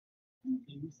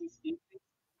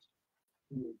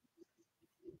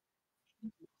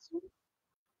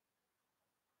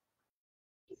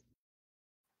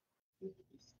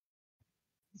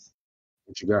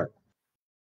What you got?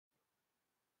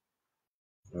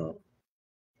 Oh,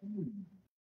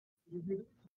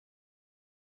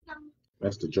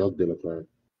 that's the drug dealer card.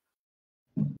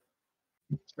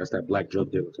 That's that black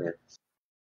drug dealer card.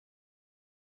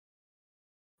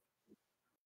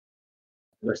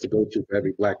 That's the go-to for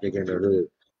every black nigga in the hood.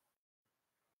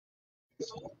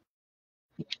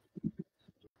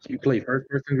 You play first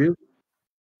person view?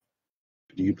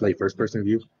 Do you play first person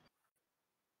view?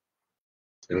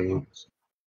 Mhm.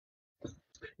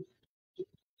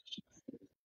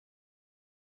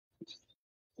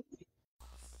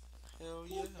 Hell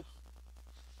yeah.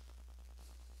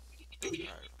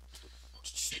 Alright.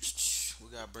 We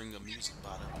gotta bring a music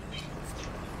bot up in this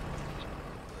motherfucker.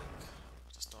 Look.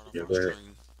 To start off Yeah, our go ahead.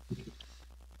 stream.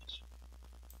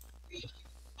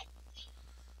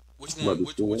 Which I'm about one?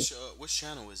 to school. Which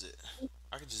channel is it?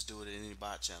 I could just do it in any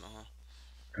bot channel, huh?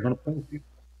 I'm gonna play with you.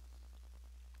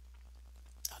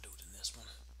 I'll do it in this one.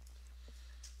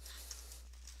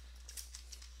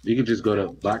 You can just go to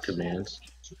bot commands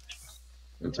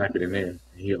and type it in there. And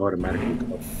he automatically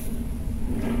come up.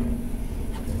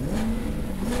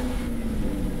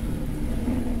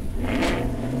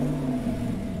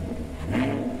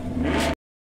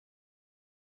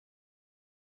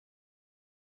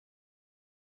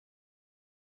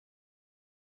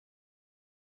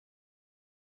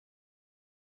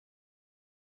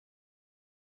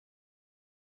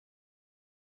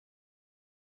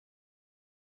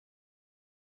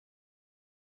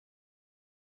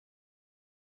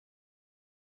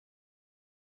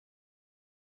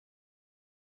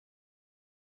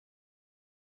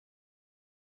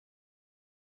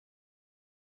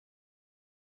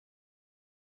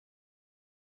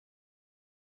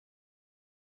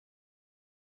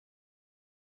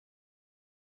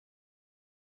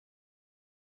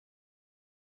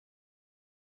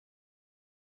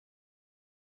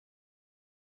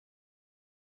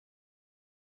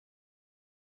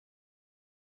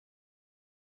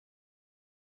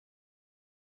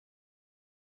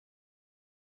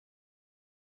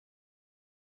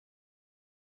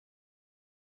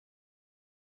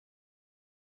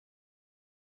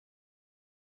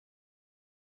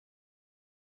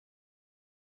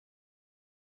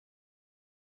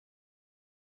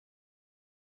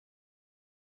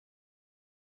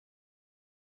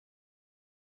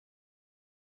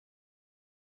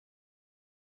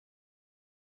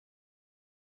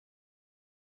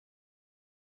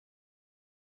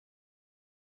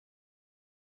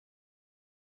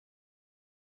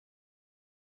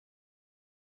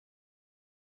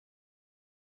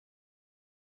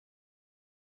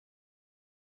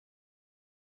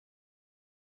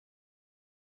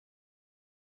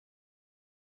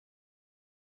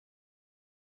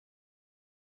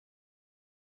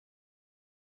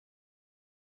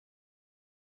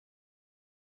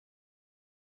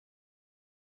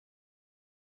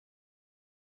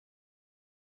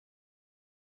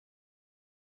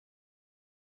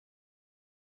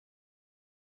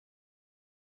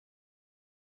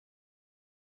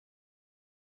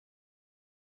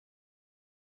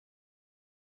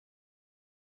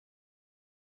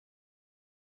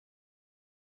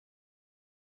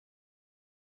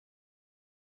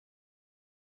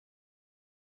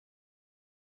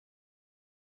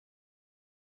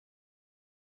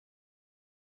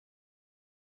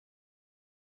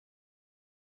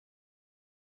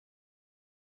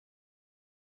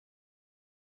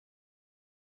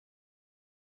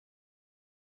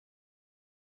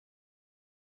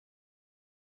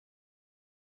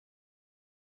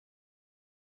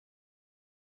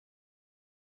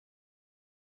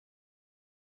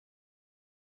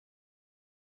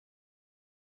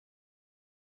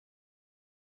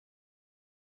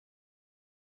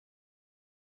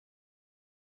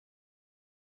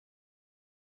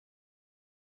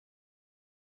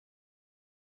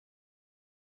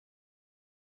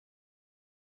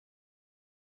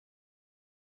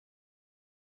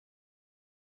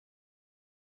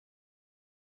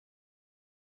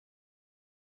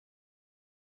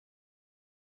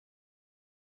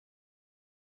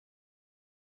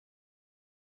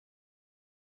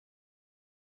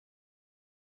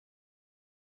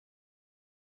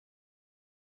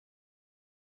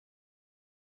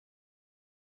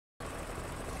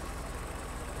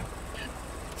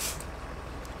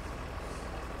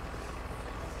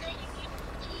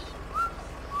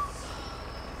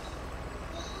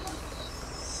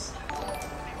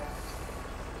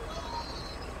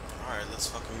 Alright, let's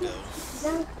fucking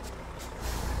go.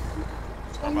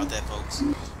 Sorry about that, folks.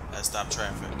 Gotta stop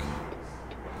traffic.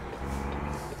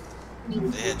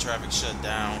 They had traffic shut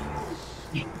down.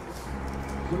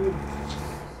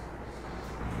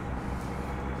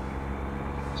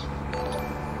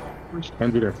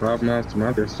 Hundred and 5 miles to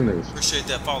my destination. Appreciate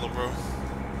that follow, bro.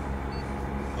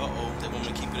 Uh-oh, they want me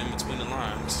to keep it in between the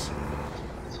lines.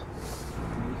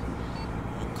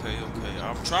 Okay.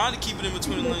 I'm trying to keep it in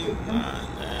between the lines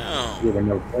now. You have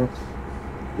another point?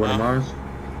 One of mine?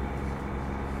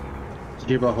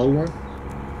 Give a whole one?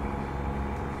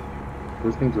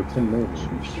 Those things are 10 minutes.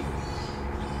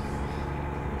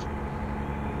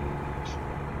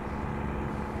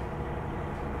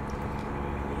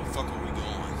 Where the fuck are we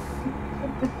going?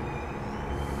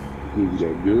 Give you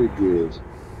that good.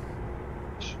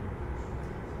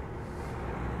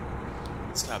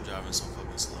 This cop driving so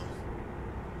fucking slow.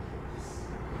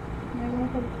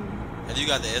 Have you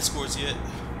got the escorts yet?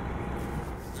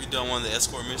 Have you done one of the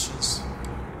escort missions?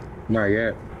 Not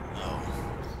yet. No.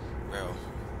 Bro,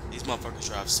 these motherfuckers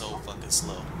drive so fucking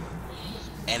slow.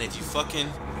 And if you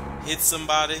fucking hit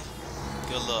somebody,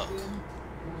 good luck.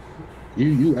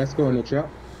 You escorting the truck?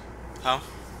 Huh?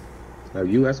 Are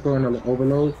you escorting the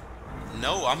overload?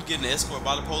 No, I'm getting escorted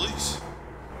by the police.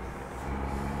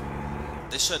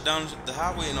 They shut down the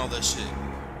highway and all that shit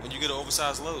when you get an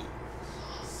oversized load.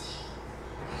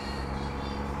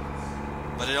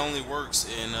 But it only works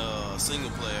in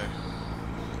single player.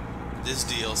 This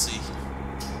DLC.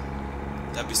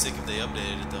 That'd be sick if they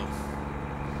updated it though.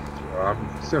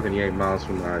 I'm 78 miles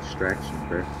from my extraction,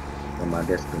 bro. From my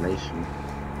destination.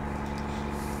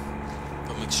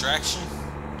 From extraction?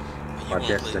 My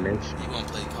destination. You gonna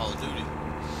play Call of Duty?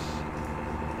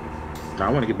 I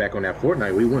want to get back on that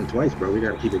Fortnite. We won twice, bro. We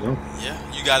gotta keep it going. Yeah,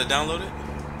 you got it downloaded?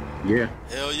 Yeah.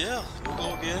 Hell yeah, we'll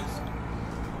go again.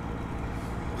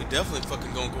 We definitely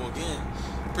fucking gonna go again.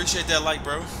 Appreciate that like,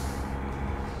 bro.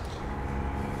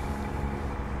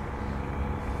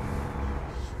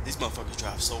 These motherfuckers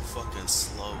drive so fucking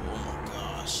slow. Oh my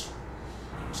gosh.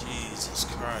 Jesus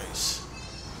Christ.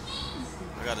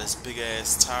 I got this big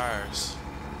ass tires.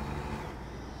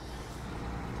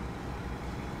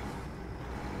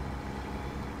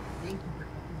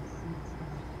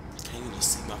 Can't even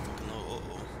see my fucking load.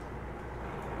 Uh-oh.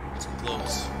 Too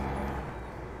close.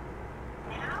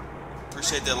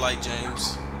 Appreciate that like,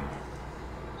 James.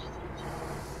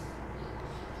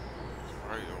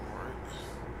 Alright.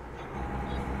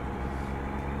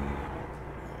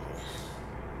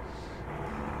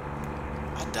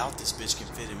 I doubt this bitch can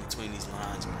fit in between these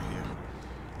lines right here.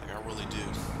 Like, I really do.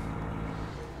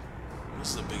 This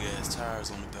is a big ass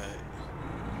tires on the back.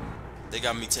 They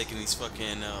got me taking these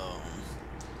fucking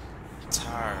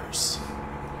tires.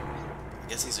 I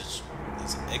guess these are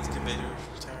excavator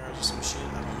tires or some shit.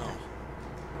 I don't know.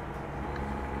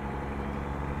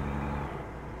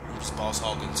 I'm just boss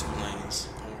hogging 2 lanes.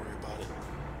 Don't worry about it.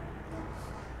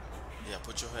 Yeah,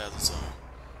 put your hazards on.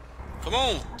 Come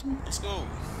on, let's go.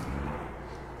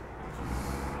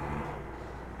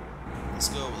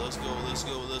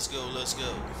 Let's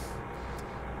go.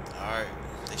 Alright,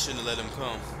 they shouldn't have let him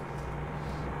come.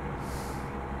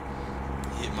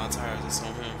 He hit my tires, it's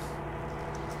on him.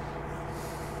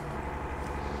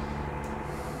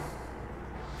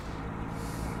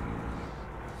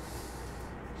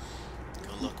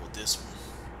 Good luck with this one.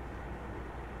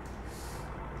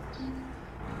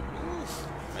 Oof,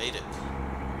 made it.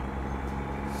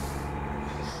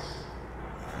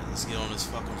 Alright, let's get on this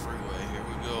fucking freeway. Here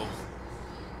we go.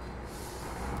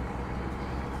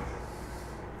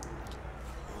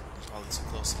 Probably too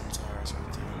close to them tires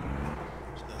right there.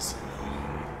 So that's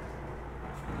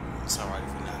it's alright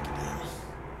if we knock it down.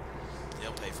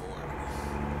 They'll pay for it.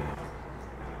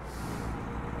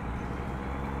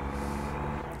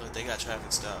 Look, they got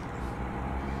traffic stopped.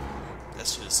 That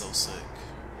shit is so sick.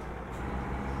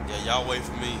 Yeah, y'all wait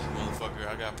for me, motherfucker.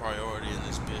 I got priority in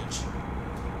this bitch.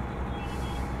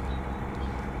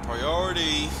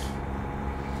 Priority.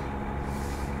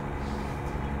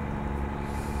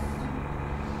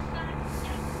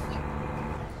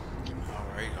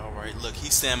 Alright. Look,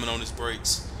 he's slamming on his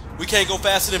brakes. We can't go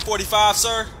faster than 45,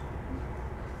 sir.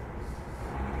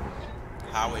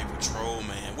 Highway patrol,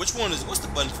 man. Which one is? What's the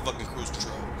button for fucking cruise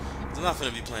control? I'm not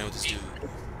finna be playing with this dude.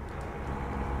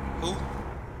 Who?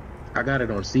 I got it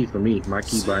on C for me. My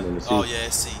key button is C. Oh yeah,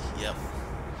 C. Yep.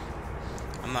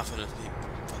 I'm not finna be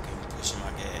fucking pushing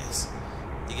my gas.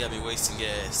 You got me wasting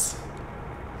gas.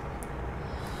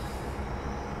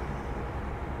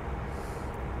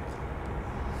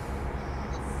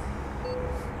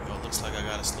 Oh, looks like I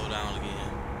gotta slow down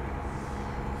again.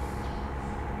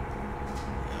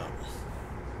 Yep.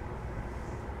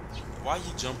 Why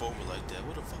you jump over like that?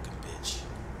 What a fucking bitch.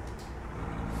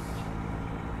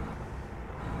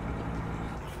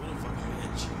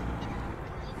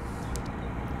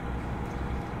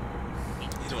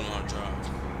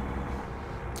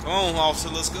 Come on, officer,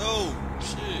 let's go.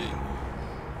 Shit.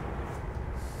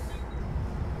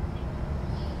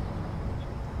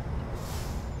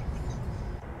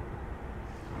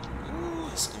 Ooh,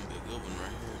 this is gonna be a good one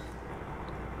right here.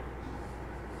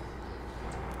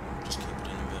 Just keep it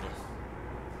in the middle.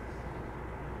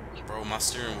 Bro, my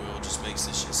steering wheel just makes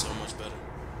this shit so much better.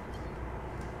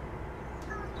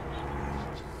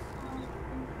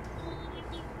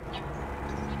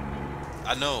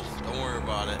 I know, don't worry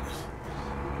about it.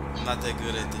 I'm not that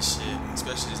good at this shit,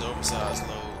 especially these oversized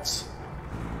loads.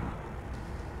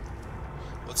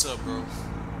 What's up, bro?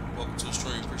 Welcome to the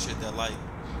stream, appreciate that like.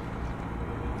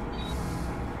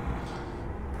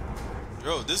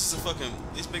 Bro, this is a fucking,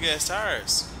 these big ass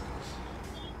tires.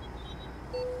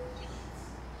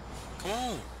 Come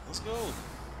on, let's go.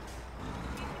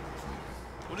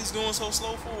 What is going so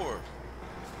slow for?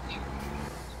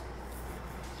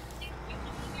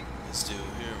 This dude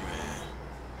here,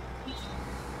 man.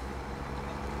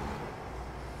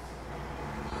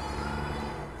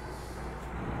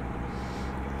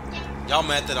 Y'all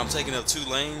mad that I'm taking up 2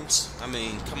 lanes? I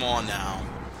mean, come on now.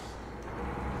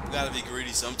 You gotta be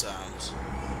greedy sometimes.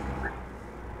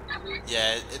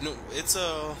 Yeah, it's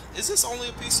is this only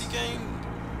a PC game?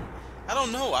 I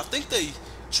don't know. I think they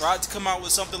tried to come out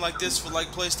with something like this for like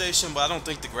PlayStation, but I don't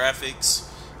think the graphics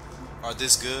are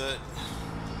this good,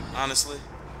 honestly.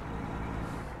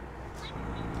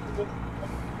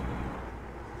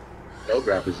 No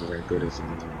graphics are very good as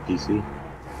PC.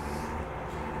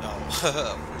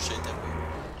 Oh, appreciate that.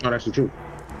 Oh, that's the truth.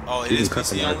 Oh, it You is can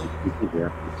PC customize only? the PC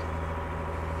graphics.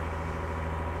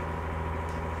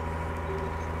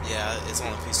 Yeah, it's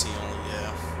on PC only,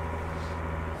 yeah.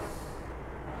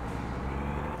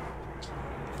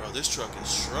 Bro, this truck is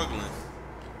struggling.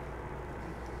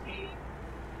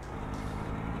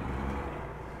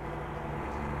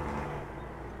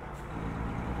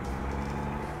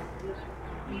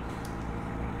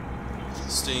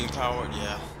 Steam powered,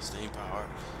 yeah, steam powered.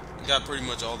 Got pretty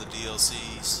much all the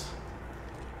DLCs.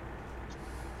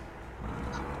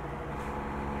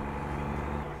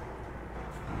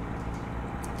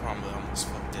 Probably almost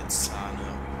fucked that sign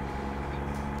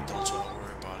up. Don't y'all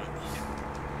worry about it.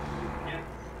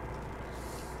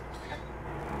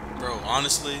 Bro,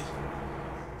 honestly,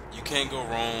 you can't go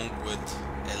wrong with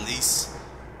at least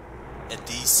a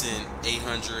decent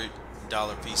 $800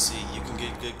 PC. You can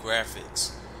get good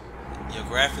graphics. Your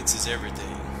graphics is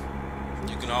everything.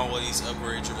 You can always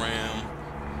upgrade your RAM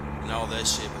and all that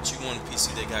shit, but you want a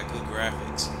PC that got good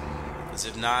graphics. Because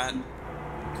if not,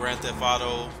 Grand Theft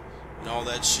Auto and all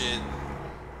that shit,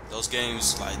 those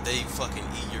games, like, they fucking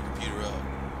eat your computer up.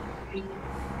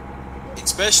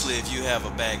 Especially if you have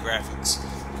a bad graphics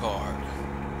card.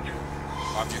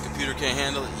 Or if your computer can't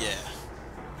handle it, yeah.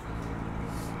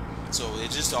 So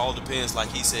it just all depends, like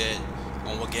he said,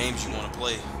 on what games you want to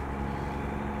play.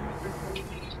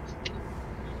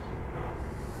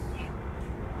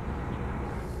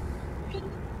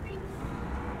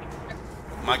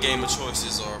 My game of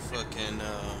choices are fucking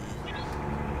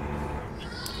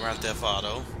Grand Theft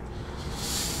Auto.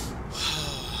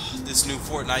 This new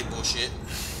Fortnite bullshit.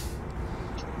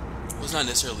 Well, it's not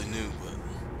necessarily new, but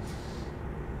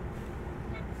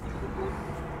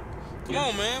come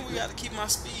on, man. We gotta keep my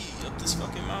speed up this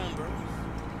fucking mountain, bro.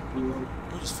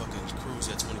 We'll just fucking cruise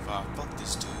at 25. Fuck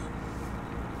this dude.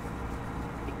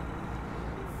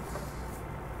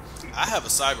 I have a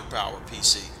cyber power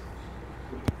PC.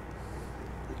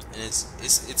 And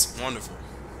it's wonderful.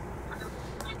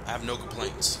 I have no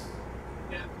complaints.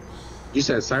 You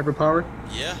said cyber power?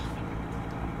 Yeah.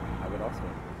 I would also.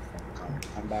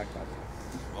 I'm back.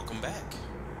 Welcome back.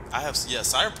 I have, yeah,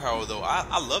 cyber power though.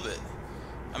 I love it.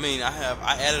 I mean,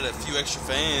 I added a few extra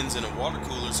fans and a water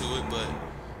cooler to it, but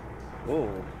Oh,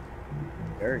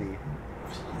 dirty.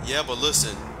 yeah, but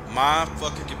listen, my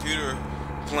fucking computer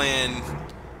playing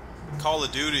Call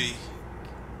of Duty,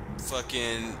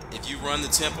 fucking, if you run the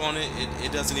temp on it,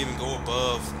 it doesn't even go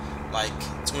above like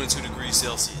 22 degrees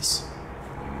Celsius.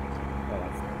 Oh,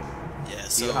 that's dirty. Yeah, Do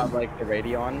so you have like the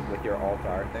Radeon with your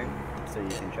alt-R thing, so you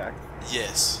can check?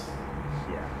 yes,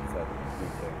 Yeah, so me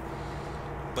too.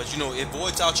 but you know it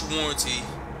voids out your warranty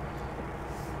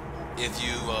if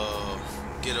you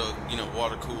get a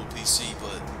water cooled PC,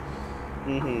 but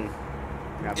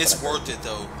That's it's what I worth it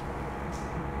though.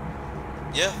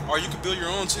 Yeah, or you could build your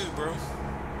own too, bro.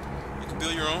 You can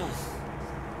build your own.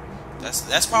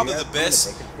 That's probably the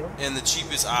best and the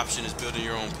cheapest option is building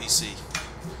your own PC.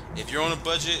 If you're on a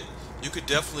budget, you could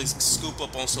definitely scoop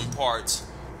up on some parts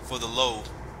for the low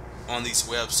on these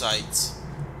websites.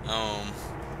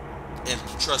 And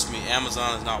trust me,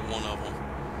 Amazon is not one of them.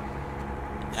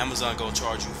 Amazon gonna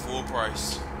charge you full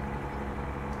price.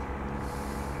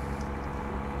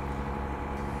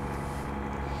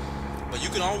 you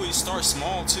can always start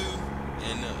small too,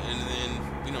 and then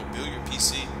build your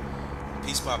PC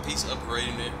piece by piece,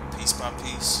 upgrading it piece by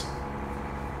piece.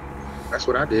 That's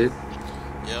what I did.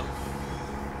 Yeah.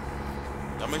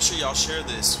 Y'all make sure y'all share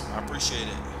this. I appreciate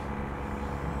it.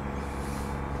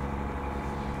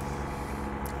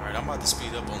 All right, I'm about to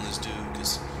speed up on this dude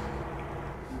because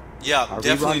Are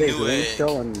definitely we new egg.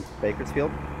 still in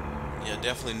Bakersfield? Yeah,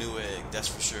 definitely new egg. That's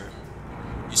for sure.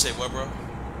 You say what, bro?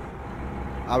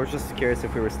 I was just curious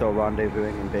if we were still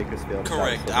rendezvousing in Bakersfield.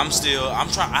 Correct. I'm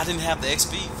trying. I didn't have the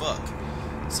XP. Fuck.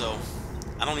 So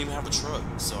I don't even have a truck.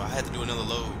 So I had to do another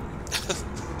load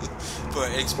for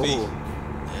XP. Ooh.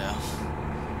 Yeah.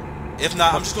 If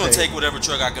not, I'm just gonna take whatever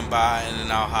truck I can buy and then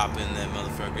I'll hop in that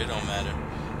motherfucker. It don't matter.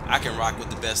 I can rock with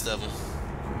the best of them.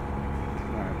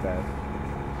 Alright, bad.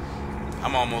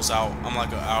 I'm almost out. I'm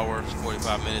like an hour,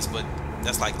 45 minutes, but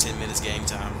that's like 10 minutes game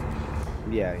time.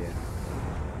 Yeah.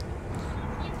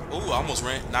 Ooh, I almost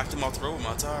knocked him off the road with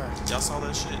my tire. Y'all saw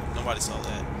that shit? Nobody saw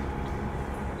that.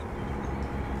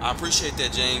 I appreciate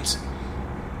that, James.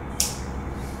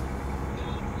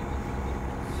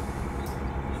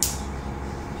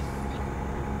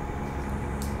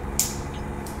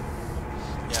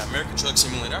 Yeah, American Truck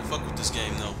Simulator. I fuck with this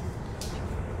game though.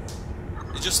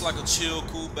 It's just like a chill,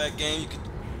 cool back game. You can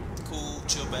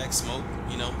chill back, smoke,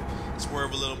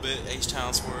 swerve a little bit,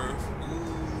 H-Town swerve.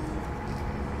 Ooh.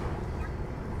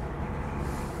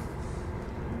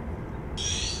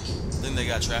 Then they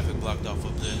got traffic blocked off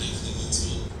up there.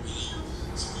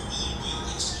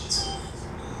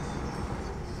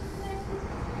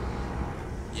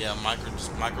 Yeah,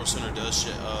 Micro Center does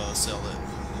sell it.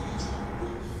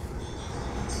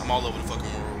 I'm all over the fucking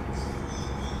world.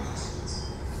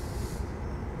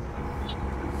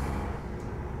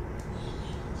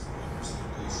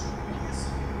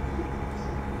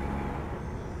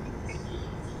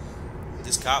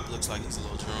 This cop looks like he's a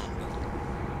little drunk.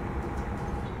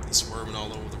 He's swerving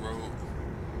all over the road.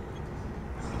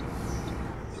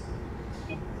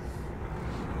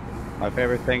 My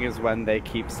favorite thing is when they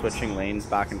keep switching lanes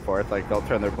back and forth. Like they'll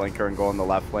turn their blinker and go in the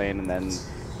left lane, and then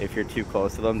if you're too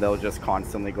close to them, they'll just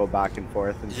constantly go back and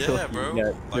forth until you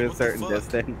get to a certain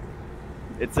distance.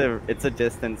 It's a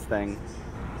distance thing.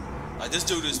 Like this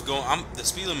dude is going. The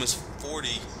speed limit is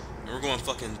 40, and we're going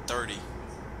fucking 30.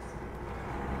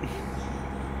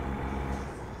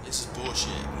 This is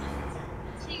bullshit.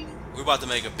 We're about to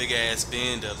make a big ass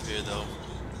bend up here, though.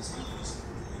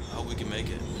 I hope we can make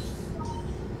it.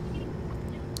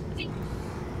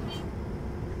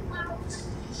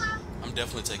 I'm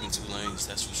definitely taking 2 lanes,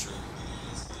 that's for sure.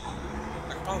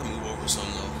 I could probably move over some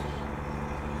though.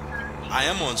 I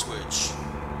am on Twitch.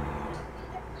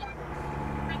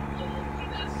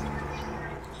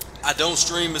 I don't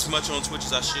stream as much on Twitch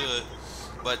as I should,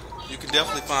 but you can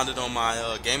definitely find it on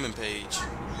my gaming page.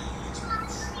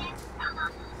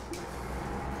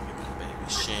 Baby,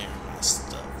 sharing my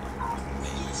stuff.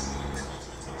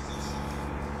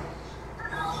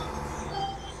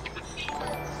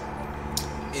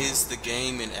 Is the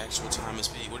game in actual time and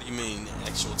speed? What do you mean,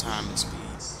 actual time and speed?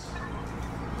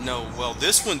 No, well,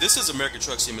 this is American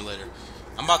Truck Simulator.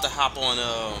 I'm about to hop on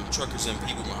Truckers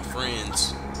MP with my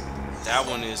friends. That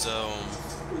one is I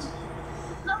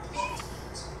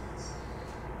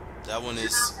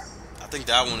think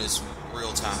that one is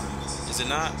real time. Is it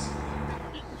not?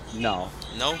 No.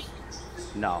 No?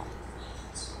 No.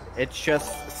 It's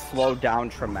just slowed down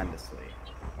tremendously.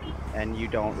 And you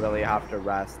don't really have to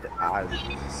rest as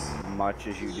much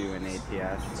as you do in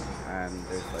ATS. And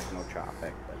there's like no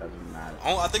traffic. That doesn't matter.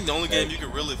 I think the only game you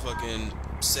could really fucking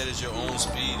set as your own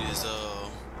speed is the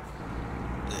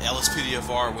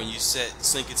LSPDFR when you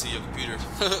sync it to your computer.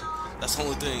 That's the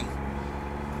only thing.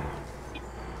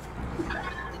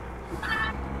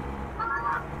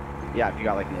 Yeah, if you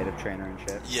got like native trainer and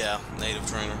shit. Yeah, native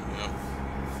trainer. Yeah.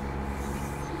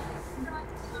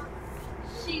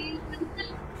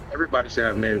 Everybody should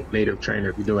have native trainer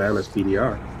if you do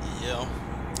LSPDR. Yeah.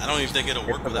 I don't even think it'll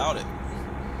work without it.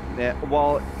 Yeah,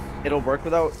 well, it'll work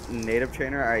without native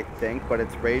trainer, I think, but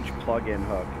it's Rage plugin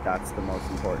hook. That's the most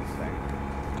important thing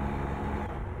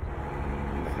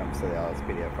when it comes to the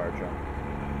LSPDFR jump.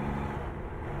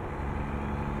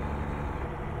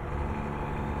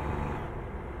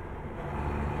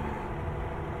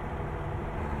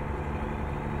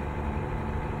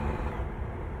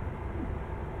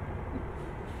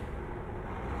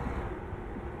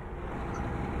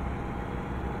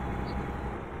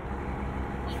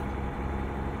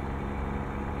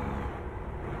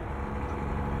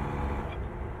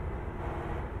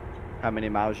 How many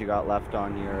miles you got left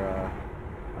on your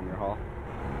haul?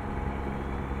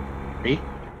 Me?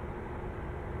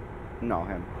 No,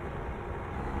 him.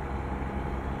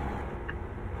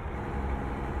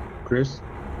 Chris.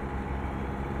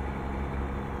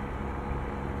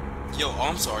 Yo, oh,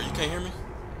 I'm sorry. You can't hear me?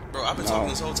 Bro, I've been talking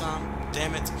this whole time.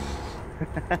 Damn it.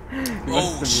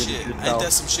 Oh, shit. Ain't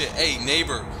that some shit? Hey,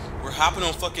 neighbor. We're hopping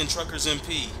on fucking Truckers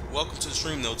MP. Welcome to the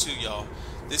stream, though, too, y'all.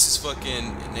 This is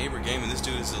fucking Neighbor Gaming. This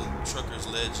dude is a Truckers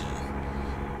legend.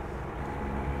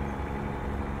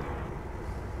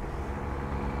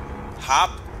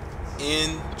 Hop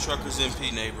in Truckers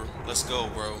MP, neighbor. Let's go,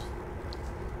 bro.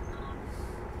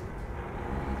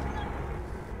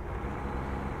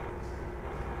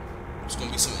 It's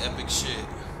gonna be some epic shit.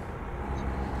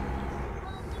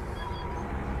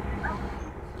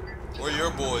 Where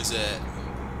your boys at?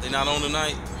 They not on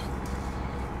tonight?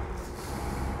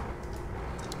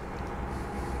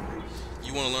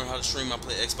 You wanna learn how to stream? I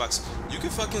play Xbox. You can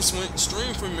fucking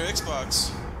stream from your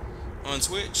Xbox on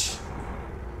Twitch.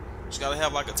 You gotta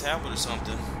have like a tablet or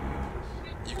something.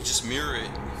 You can just mirror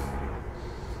it.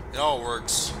 It all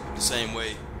works the same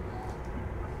way.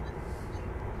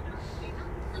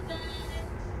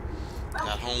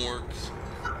 Got homework.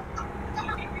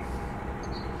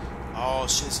 Oh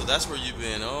shit, so that's where you've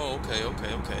been. Oh,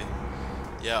 okay.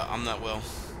 Yeah, I'm not well.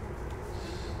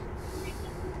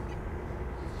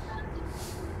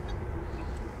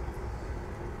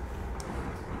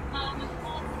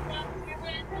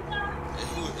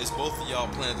 Is both of y'all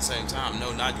playing at the same time?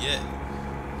 No, not yet.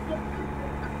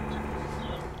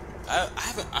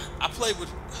 I played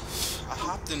with. I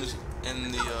hopped in the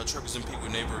Truckers and Pete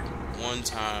with Neighbor one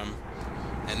time,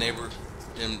 and Neighbor,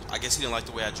 and I guess he didn't like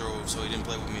the way I drove, so he didn't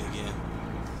play with me again.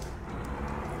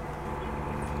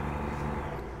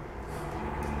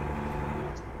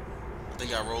 I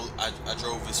think I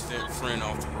drove his friend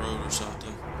off the road or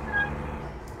something.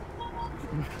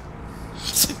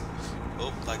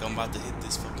 Oh, like I'm about to hit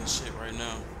this fucking shit right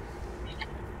now.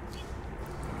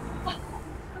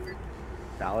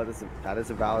 That is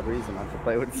a valid reason not to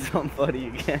play with somebody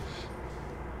again.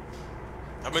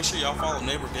 I make sure y'all follow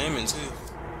Neighbor Gaming too.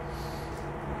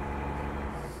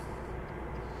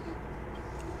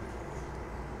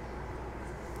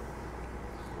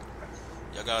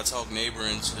 Y'all gotta talk Neighbor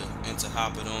into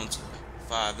hopping on to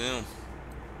 5M.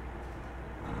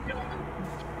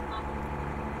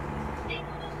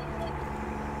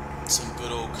 Some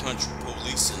good old country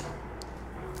policing.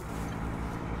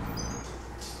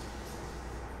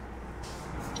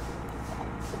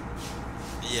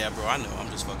 Yeah, bro, I know. I'm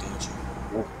just fucking with you.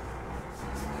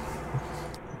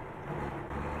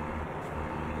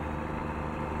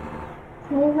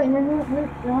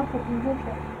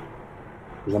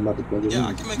 Yeah,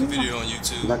 I can make a video on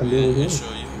YouTube and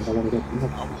show you.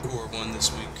 I'll record one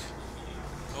this week.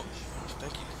 Oh,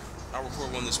 thank you. I'll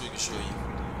record one this week and show you.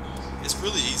 It's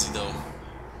really easy though.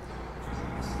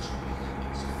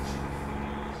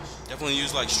 Definitely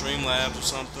use like Streamlabs or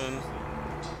something.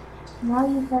 Why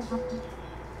you said that?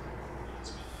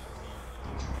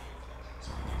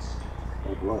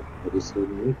 What? I just said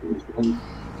me.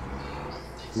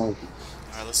 Alright,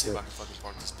 let's see if I can fucking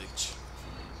park this bitch.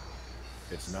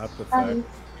 It's not the fact you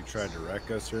tried to wreck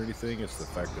us or anything, it's the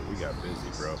fact that we got busy,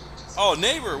 bro. Oh,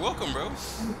 Neighbor, welcome, bro.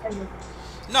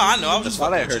 No, I know, I was just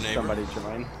fucking with you, Neighbor. Somebody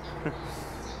join.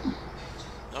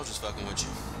 I was just fucking with you.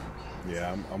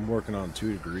 Yeah, I'm working on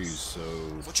 2 degrees, so...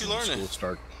 What you learning?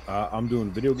 I'm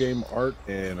doing video game art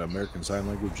and American Sign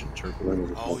Language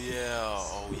interpreting. Oh yeah,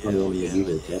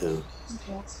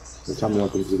 Tell me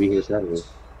what to be here Saturday.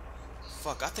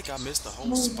 Fuck, I think I missed the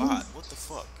whole spot. What the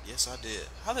fuck? Yes, I did.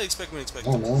 How they expect me to I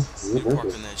don't know. you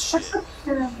parking that shit?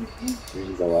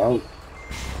 You go out.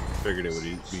 Figured it would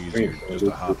be easier just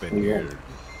to hop in here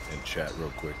and chat real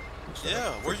quick.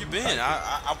 Yeah, where you been?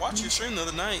 I watched your stream the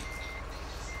other night.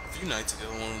 A few nights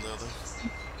ago, one or the other.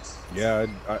 Yeah,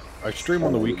 I stream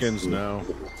on the weekends now,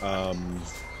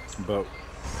 but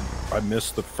I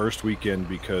missed the first weekend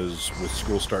because with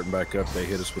school starting back up, they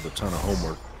hit us with a ton of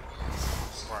homework.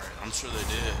 Right, I'm sure they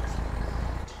did.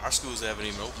 Our schools haven't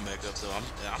even opened back up though. I'm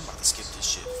about to skip this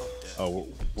shit. Fuck that. Oh,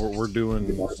 we're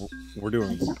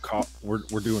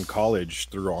doing college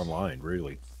through online,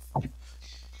 really.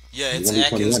 Yeah, it's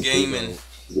Atkins Gaming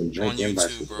on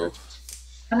YouTube, bro.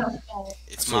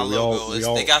 It's my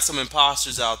logo. They got some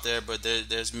imposters out there, but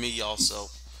there's me also.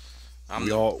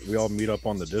 We all meet up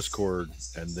on the Discord,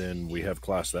 and then we have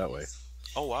class that way.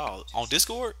 Oh wow, on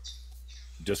Discord?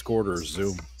 Discord or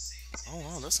Zoom. Oh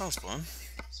wow, that sounds fun.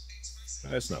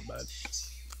 That's not bad.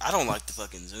 I don't like the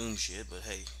fucking Zoom shit, but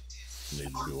hey.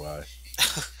 Neither do I.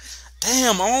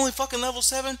 Damn, I'm only fucking level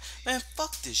 7? Man,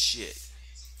 fuck this shit.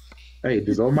 Hey,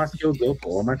 does all my skills go for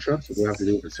all my trucks, or do I have to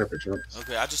do it for separate trucks?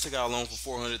 Okay, I just took out a loan for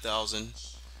 400,000.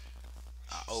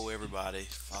 I owe everybody.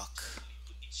 Fuck.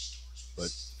 But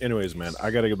Anyways, man,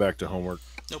 I got to go back to homework.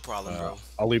 No problem, bro.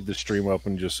 I'll leave the stream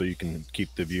open just so you can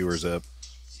keep the viewers up.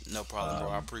 No problem,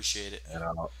 bro. I appreciate it. And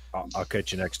I'll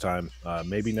catch you next time.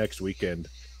 Maybe next weekend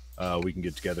we can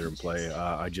get together and play.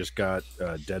 I just got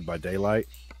Dead by Daylight.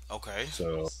 Okay. So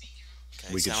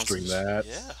okay, we could stream that.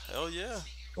 Yeah, hell yeah.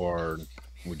 Or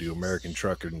we do American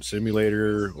Trucking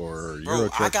Simulator or Euro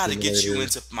Truck I gotta Simulator. get you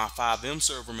into my FiveM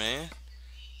server, man.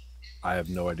 I have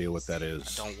no idea what that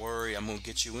is. Don't worry, I'm gonna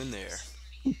get you in there.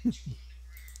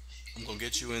 I'm gonna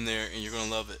get you in there, and you're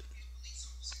gonna love it.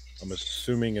 I'm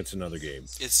assuming it's another game.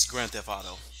 It's Grand Theft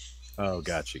Auto. Oh,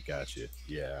 gotcha.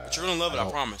 Yeah. But you're gonna love it, I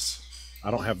promise.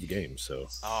 I don't have the game, so.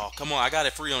 Oh, come on! I got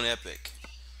it free on Epic.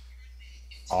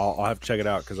 I'll have to check it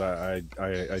out because I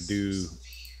do.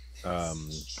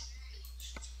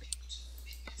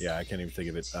 Yeah, I can't even think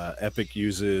of it. Epic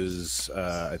uses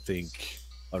I think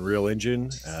Unreal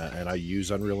Engine, and I use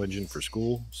Unreal Engine for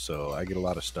school, so I get a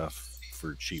lot of stuff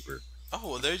for cheaper.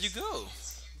 Oh, well, there you go.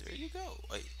 There you go.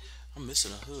 Wait, I'm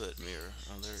missing a hood mirror.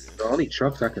 Oh, there it is. The only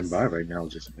trucks I can buy right now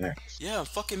is just Max. Yeah,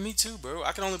 fucking me too, bro.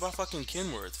 I can only buy fucking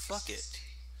Kenworth. Fuck it.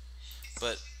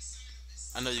 But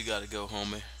I know you gotta go,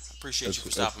 homie. Appreciate you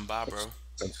for stopping by, bro.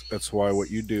 That's why what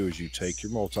you do is you take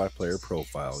your multiplayer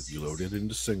profile, you load it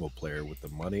into single player with the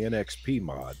money and XP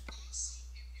mod.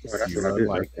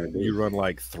 You run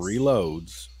like 3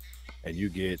 loads, and you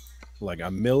get like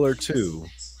a mill or 2,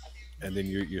 and then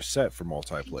you're set for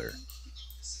multiplayer.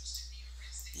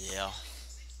 Yeah,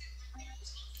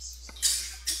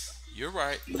 you're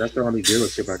right. But that's the only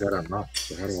dealership I got unlocked.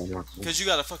 So how do I unlock them? Because you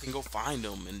gotta fucking go find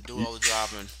them and do all the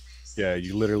driving. Yeah,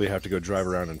 you literally have to go drive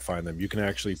around and find them. You can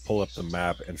actually pull up the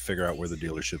map and figure out where the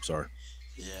dealerships are.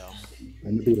 Yeah.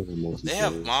 They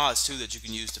have mods too that you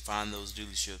can use to find those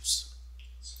dealerships.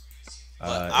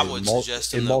 But I would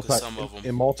suggest them because some of them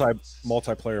in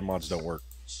multiplayer mods don't work.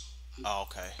 Oh,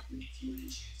 okay.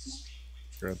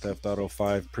 Grand Theft Auto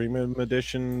 5 Premium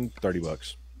Edition,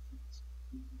 $30.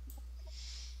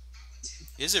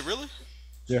 Is it really?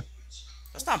 Yeah.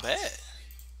 That's not bad.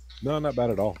 No, not bad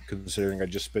at all, considering I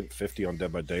just spent 50 on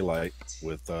Dead by Daylight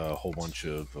with a whole bunch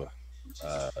of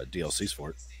DLCs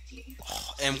for it.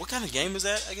 Oh, and what kind of game is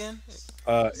that again?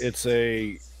 It's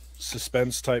a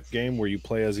suspense type game where you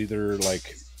play as either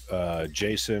like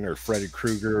Jason or Freddy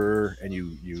Krueger, and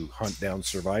you hunt down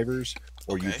survivors,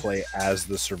 or you play as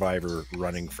the survivor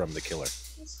running from the killer.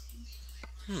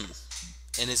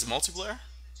 And is it multiplayer?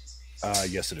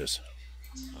 Yes, it is.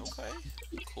 Okay,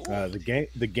 cool.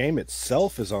 The game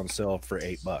itself is on sale for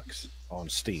 $8 on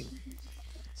Steam.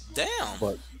 Damn.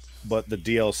 But the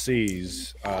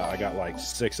DLCs, I got like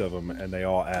 6 of them, and they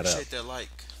all add up. Appreciate that like.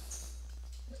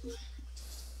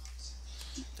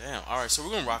 Damn. All right, so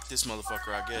we're gonna rock this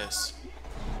motherfucker, I guess.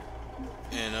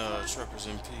 And Truckers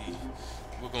MP,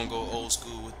 we're gonna go old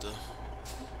school with the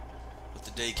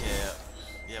day cab.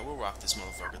 Yeah, we'll rock this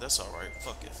motherfucker. That's all right.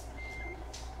 Fuck it.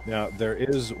 Now, there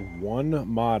is one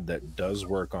mod that does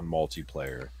work on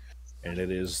multiplayer, and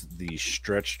it is the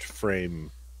stretched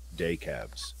frame day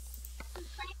cabs.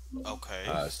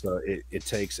 Okay. So it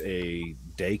takes a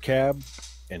day cab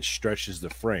and stretches the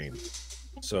frame.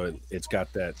 So it's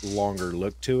got that longer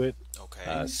look to it.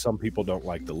 Okay. Some people don't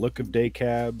like the look of day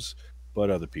cabs,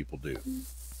 but other people do.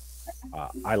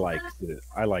 I like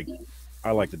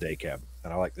the day cab,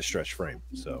 and I like the stretch frame.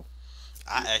 So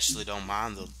I actually don't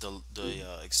mind the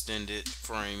extended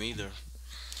frame either.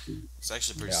 It's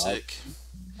actually pretty sick.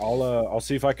 I'll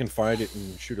see if I can find it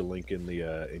and shoot a link in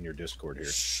the in your Discord here.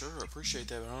 Sure, appreciate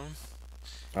that, Holmes.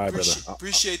 All right, brother.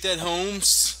 Appreciate that,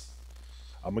 Holmes.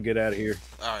 I'm gonna get out of here.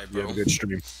 All right, bro. You have a good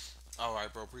stream. All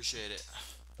right, bro. Appreciate it.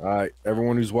 All right,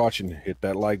 everyone who's watching, hit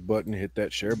that like button, hit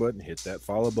that share button, hit that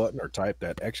follow button, or type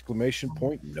that exclamation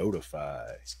point notify.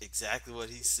 Exactly what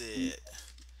he said.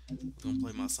 We're gonna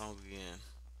play my song again.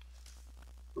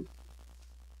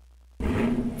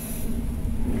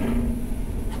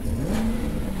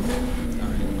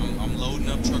 Alright, I'm loading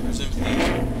up Truckers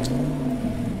MP.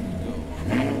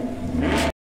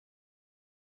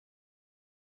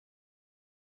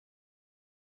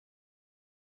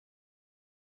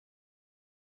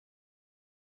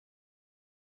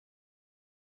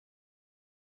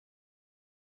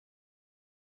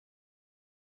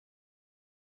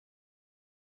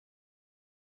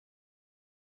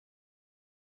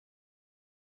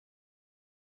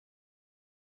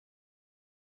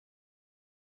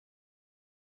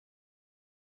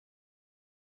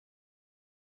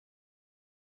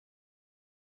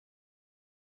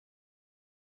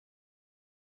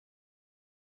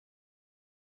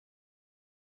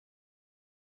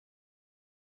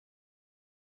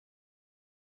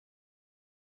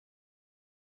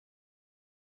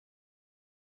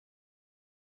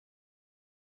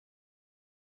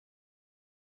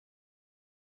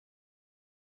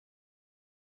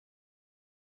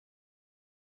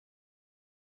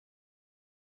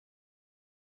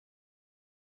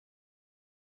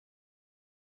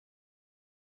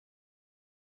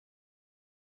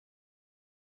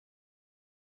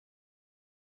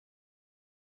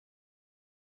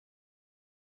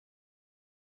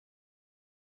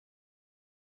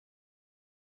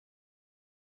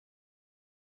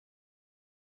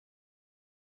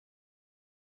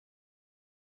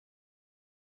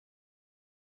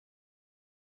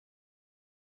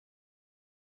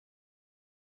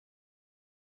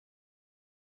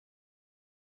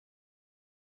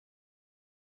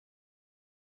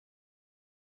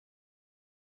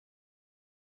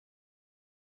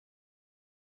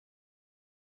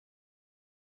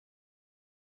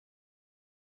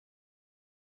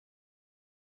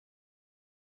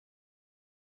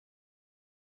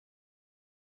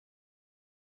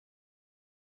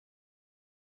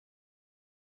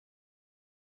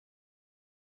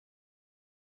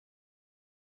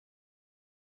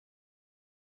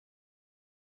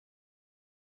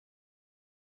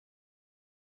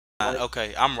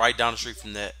 Okay, I'm right down the street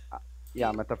from that. Yeah,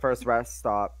 I'm at the first rest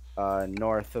stop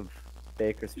north of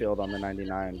Bakersfield on the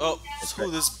 99. Oh,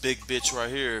 who this big bitch right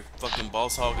here? Fucking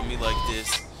boss hogging me like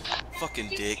this. Fucking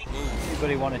dick. Move.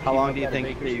 Anybody want to How long do you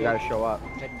think that you guys show up?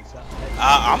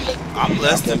 I'm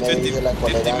less than 50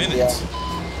 minutes.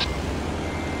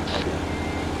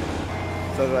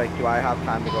 So like, do I have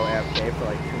time to go AFK for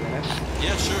like 2 minutes?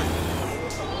 Yeah, sure.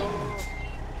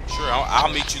 Sure,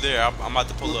 I'll meet you there. I'm about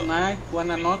to pull up.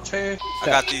 Buenas noches.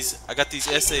 I got these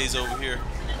essays over here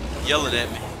yelling at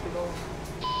me.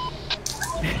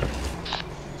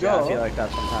 Yeah, I feel like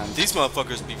that sometimes. These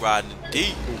motherfuckers be riding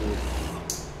deep.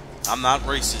 I'm not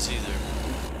racist either.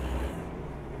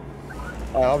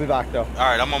 Alright, I'll be back though.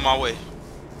 Alright, I'm on my way.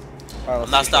 Right, I'm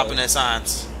not stopping at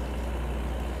signs.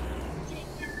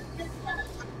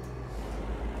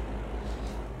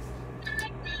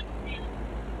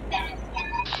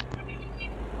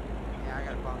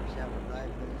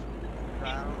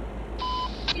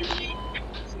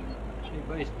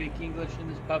 Anybody speak English in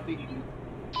this puppy?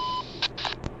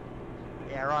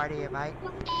 Yeah, right here, mate.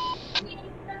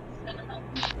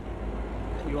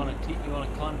 You want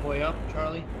to convoy up,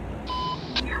 Charlie?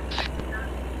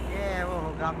 Yeah, we'll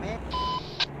hook up, man.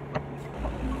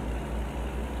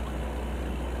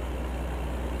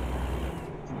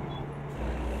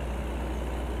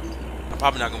 I'm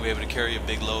probably not gonna be able to carry a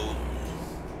big load.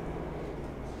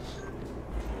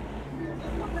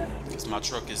 Cause my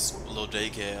truck is a little day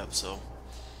cab, so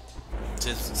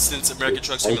since American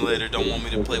Truck Simulator don't want me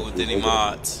to play with any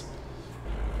mods.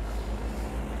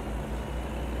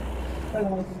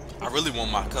 I really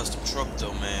want my custom truck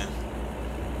though, man.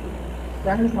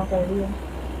 Gracias, no podría.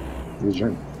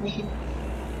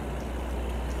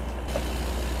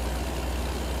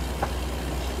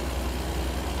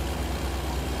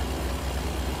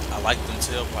 I like them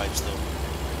tailpipes though.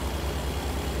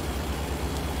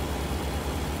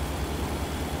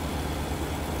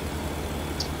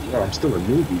 Yo, I'm still a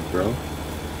newbie, bro.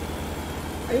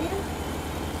 Are you?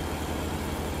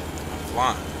 I'm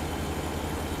flying.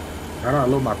 How do I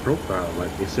load my profile?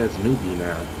 Like, it says newbie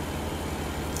now.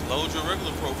 Load your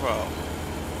regular profile.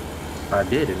 I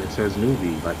did, and it says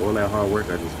newbie. Like, all that hard work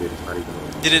I just did, it's not even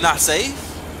on. Did it not save?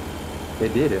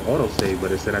 It did, it auto-saved,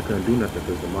 but it said I couldn't do nothing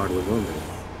because the mod was on there.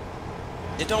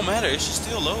 It don't matter. It should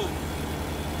still load.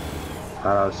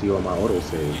 How do I see on my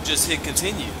auto-save? You just hit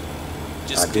continue.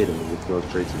 I did, and it just goes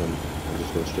straight to them. I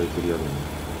just go straight to the other one.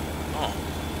 Oh.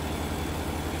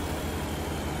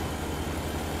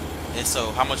 And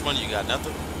so, how much money you got?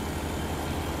 Nothing?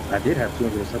 I did have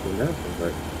 200 and something left,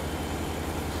 but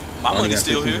my money's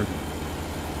still here.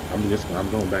 I'm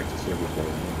going back to silver for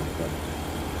it.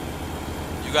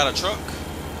 You got a truck?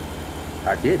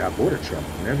 I did. I bought a truck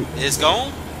and everything. It's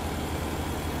gone?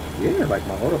 Yeah, like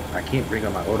my auto. I can't bring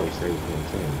up my auto save. You know what I'm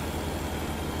saying?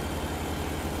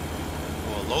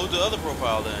 Well, load the other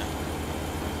profile then.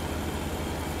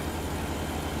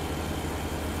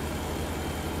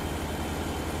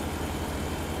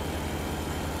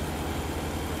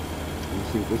 Let me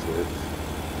see if this works.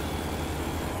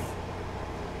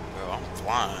 Bro, I'm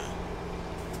flying.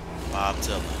 Bob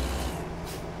Tiller.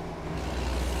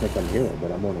 I think I'm here,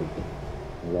 but I'm on a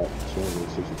lot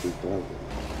 262,000.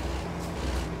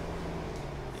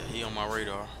 Yeah, he on my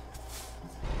radar.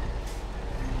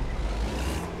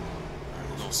 Alright,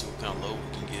 we're gonna see what kind of load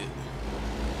we can get.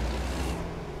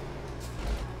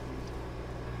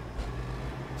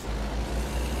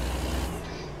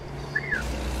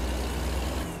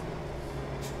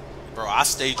 Bro, I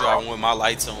stay driving with my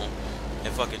lights on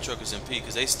and fucking truckers and P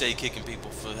because they stay kicking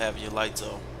people for having your lights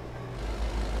on.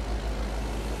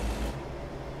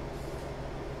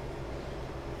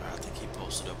 I think he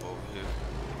posted up over here.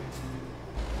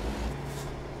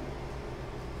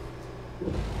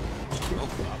 Oh,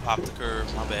 I popped the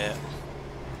curve, my bad.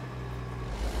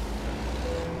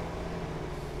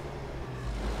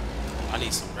 I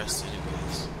need some rest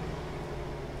anyways.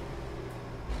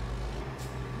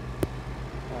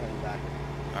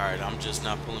 Alright, I'm just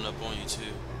not pulling up on you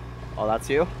too. Oh, that's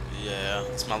you? Yeah,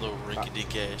 it's my little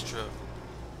rinky-dink ass truck.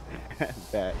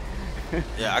 Bet.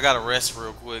 Yeah, I gotta rest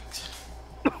real quick.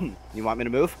 You want me to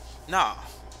move? Nah,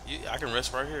 I can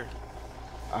rest right here.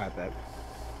 Alright, bet.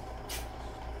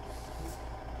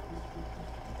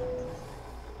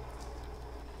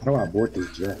 How do I abort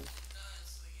this jet?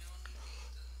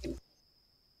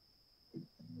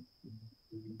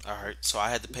 Alright, so I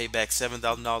had to pay back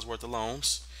 $7,000 worth of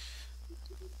loans.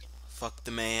 Fuck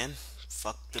the man.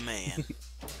 Fuck the man.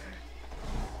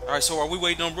 Alright, so are we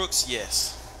waiting on Brooks?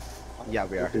 Yes. Yeah,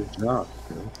 we are. This job,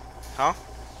 you know? Huh?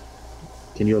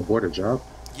 Can you abort a job?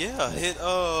 Yeah, hit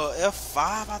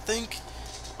F5 I think.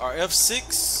 or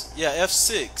F6. Yeah,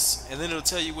 F6, and then it'll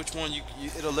tell you which one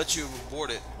it'll let you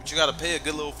report it, but you gotta pay a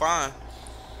good little fine.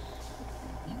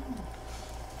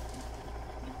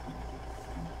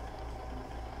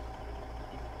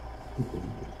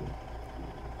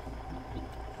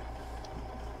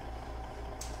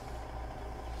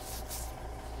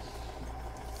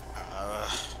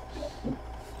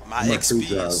 My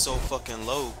XP is so fucking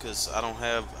low because I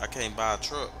can't buy a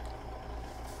truck.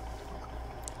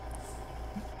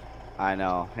 I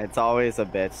know. It's always a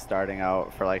bitch starting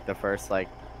out for like the first like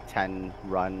 10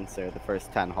 runs or the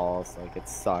first 10 hauls. Like it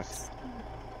sucks.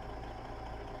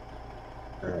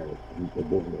 The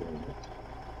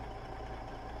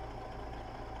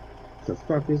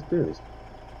fuck is this?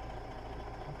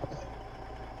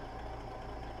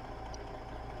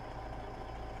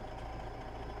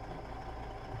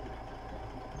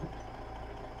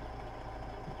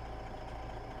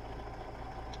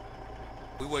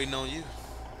 We waiting on you.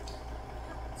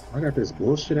 I got this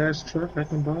bullshit ass truck I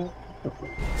can buy. I'm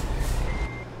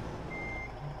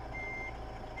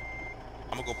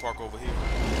gonna go park over here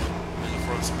in the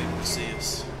front so people can see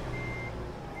us.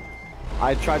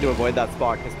 I tried to avoid that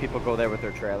spot because people go there with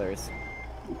their trailers.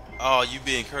 Oh, you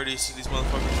being courteous to these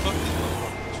motherfuckers? Fuck these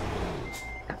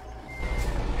motherfuckers.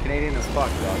 Canadian as fuck,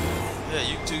 dog. Yeah,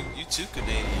 you too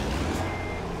Canadian.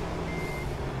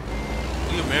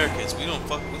 We Americans, we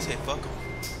say fuck them.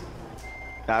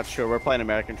 That's true. We're playing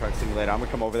American Truck Simulator. I'm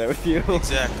gonna come over there with you.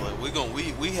 Exactly. We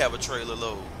have a trailer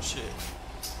load. Shit.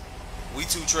 We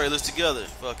 2 trailers together.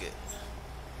 Fuck it.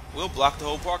 We'll block the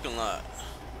whole parking lot.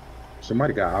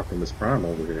 Somebody got Optimus Prime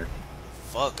over here.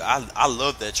 Fuck, I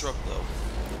love that truck though.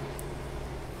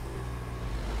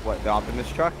 What, the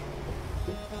Optimus truck?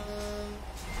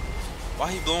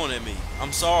 Why he blowing at me?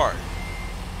 I'm sorry.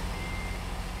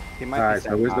 He might Alright,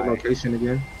 so where's the location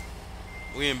again?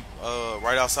 We in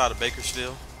right outside of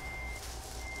Bakersfield.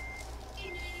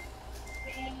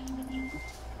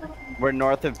 We're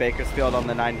north of Bakersfield on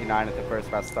the 99 at the first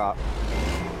rest stop.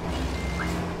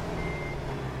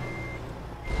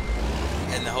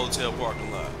 And the hotel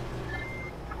parking lot.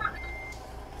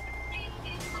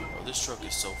 Bro, this truck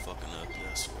is so fucking ugly,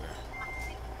 I swear.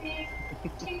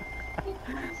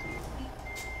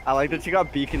 I like that you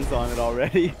got beacons on it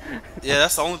already. Yeah,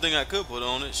 that's the only thing I could put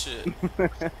on it. Shit. You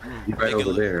right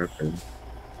over there. Okay.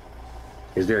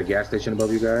 Is there a gas station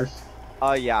above you guys?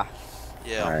 Yeah.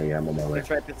 Yeah. Alright, yeah, I'm on my way. It's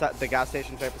right beside the gas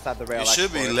station's right beside the rail. You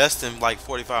should be less than like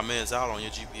 45 minutes out on your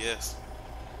GPS.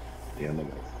 Yeah, I'm on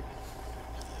my way.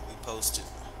 Yeah, we posted.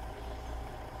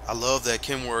 I love that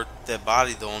Kenworth, that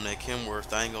body though on that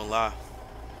Kenworth. I ain't gonna lie.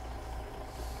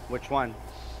 Which one?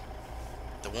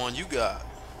 The one you got.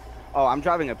 Oh, I'm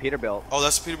driving a Peterbilt. Oh,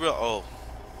 that's a Peterbilt? Oh.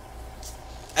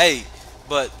 Hey,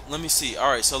 but let me see.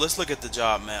 Alright, so let's look at the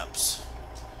job maps.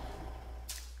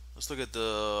 Let's look at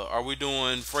the... Are we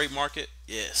doing freight market?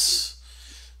 Yes.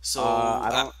 So... I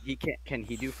don't... He can't... Can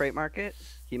he do freight market?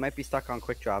 He might be stuck on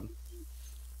quick job.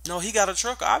 No, he got a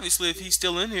truck, obviously, if he's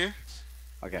still in here.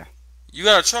 Okay. You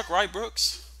got a truck, right,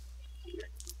 Brooks?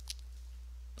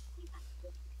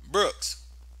 Brooks.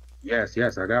 Yes,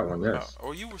 I got one, yes.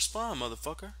 Oh, you respond,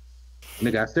 motherfucker.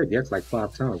 Nigga, I said yes like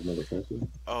 5 times, motherfucker.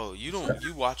 Oh, you don't...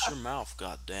 You watch your mouth,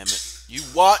 goddammit. You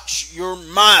watch your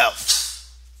mouth!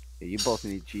 Yeah, you both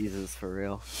need Jesus for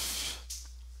real.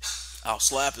 I'll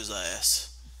slap his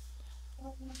ass.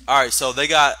 Alright, so they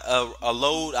got a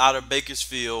load out of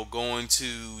Bakersfield going to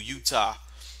Utah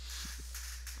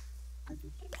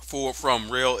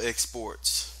from Rail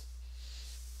Exports.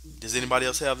 Does anybody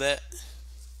else have that?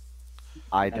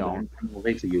 I don't. I'm gonna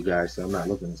wait till you guys, so I'm not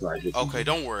looking until I get you. Okay,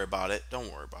 don't worry about it.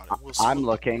 Don't worry about it. We'll I'm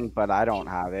looking, but I don't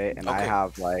have it, and I Okay.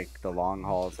 have like the long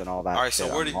hauls and all that. Alright, shit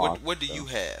so unlocked, what do you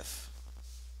have?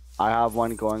 I have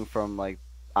one going from like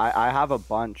I have a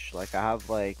bunch. Like I have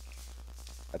like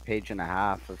a page and a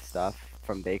half of stuff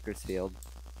from Bakersfield.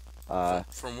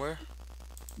 From where?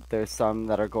 There's some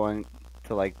that are going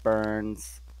to like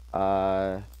Burns.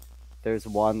 There's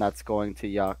one that's going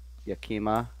to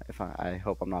Yakima. If I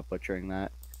hope I'm not butchering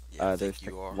that. Yeah, I There's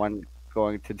think you are. one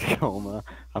going to Tacoma.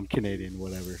 I'm Canadian,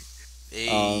 whatever.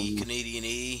 A Canadian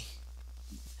E.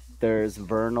 There's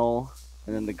Vernal,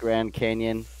 and then the Grand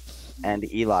Canyon, and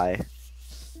Eli.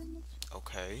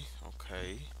 Okay,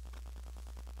 okay.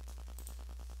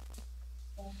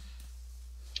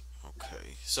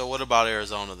 Okay. So what about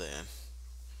Arizona then?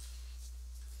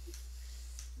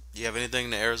 You have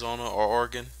anything to Arizona or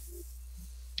Oregon?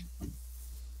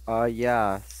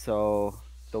 Yeah. So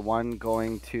the one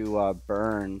going to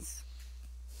Burns.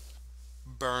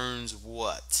 Burns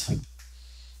what?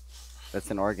 That's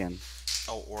in Oregon.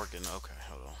 Oh, Oregon. Okay,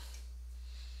 hold on.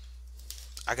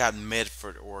 I got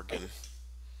Medford, Oregon.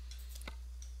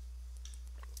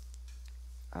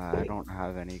 I don't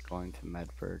have any going to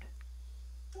Medford.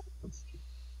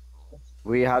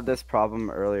 We had this problem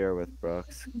earlier with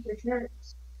Brooks.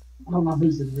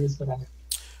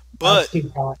 But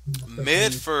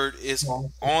Medford is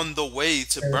on the way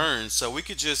to Burns, so we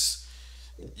could just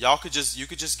you could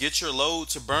just get your load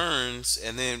to Burns,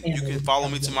 and then you can follow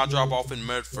me to my drop off in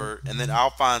Medford, and then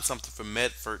I'll find something from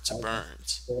Medford to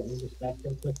Burns.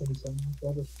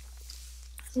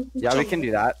 Yeah, we can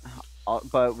do that.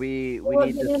 But we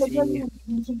need to see.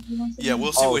 Yeah,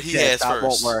 we'll see what he has that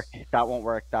first. Won't work. That won't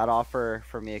work. That offer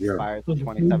for me expires in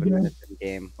 27 minutes in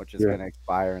game, which is gonna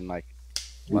expire in like.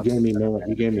 He gave me more.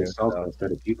 He gave me salsa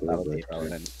instead of people. That'll be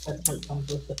relevant.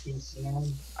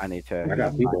 I need to. I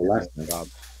got people last job.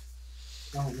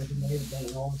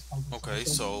 Okay,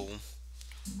 so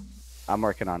I'm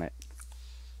working on it.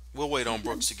 we'll wait on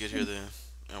Brooks to get here then,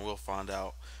 and we'll find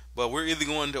out. But we're either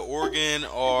going to Oregon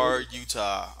or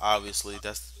Utah. Obviously,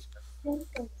 that's where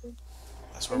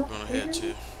we're gonna head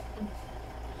to.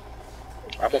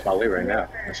 I'm on my way right now.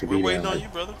 We're waiting on you,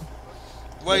 brother.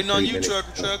 Waiting on you,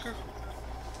 trucker.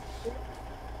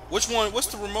 Which one? What's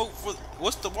the remote for?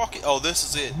 What's the walkie? Oh, this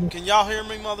is it. Can y'all hear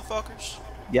me, motherfuckers?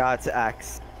 Yeah, it's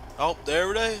X. Oh,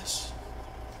 there it is.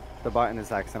 The button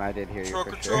is X, and I did hear you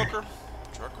for sure.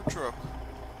 Trucker.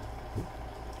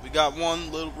 We got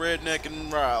one little redneck en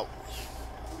route.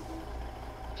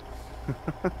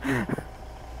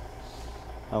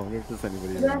 I wonder if there's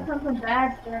anybody Is that something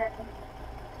bad for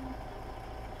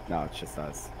No, it's just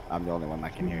us. I'm the only one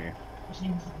that can hear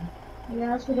you.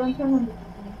 Yeah, so don't tell him.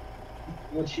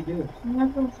 What'd she do?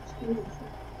 Nothing.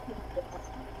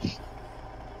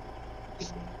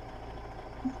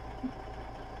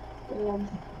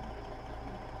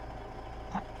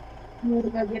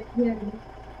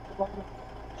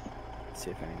 See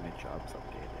if any of my job's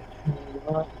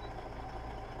updated.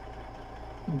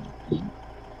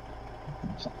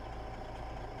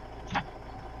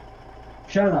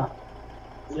 Shut up.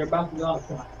 You're about to go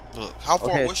outside. Look, how far?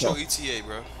 Okay, what's so- your ETA,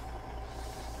 bro?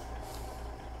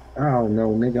 I don't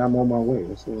know, nigga. I'm on my way.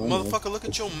 That's all I know. Motherfucker, look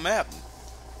at your map.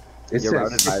 It Your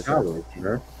route says 6 advisor. hours,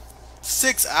 bro.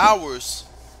 6 hours.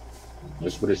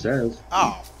 That's what it says.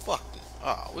 Oh fuck.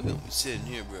 Oh, we're gonna be sitting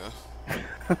here,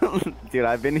 bro. Dude,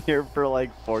 I've been here for like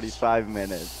 45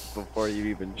 minutes before you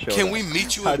even showed Can up. we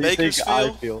meet you How in do you think I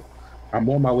Bakersfield? feel? I'm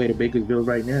on my way to Bakersfield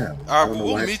right now. All right,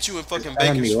 we'll meet you in fucking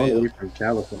Bakersfield. All the way from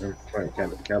California. Right,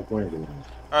 California. All What,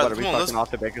 right, are we come on, fucking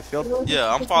off to Bakersfield?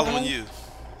 Yeah, I'm following you.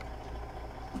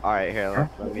 Alright, here,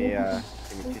 let me,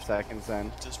 give me 2 seconds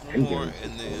then. Just one more,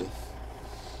 and then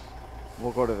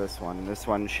We'll go to this one. This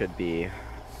one should be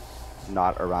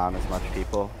not around as much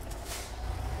people.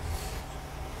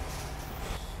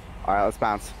 Alright, let's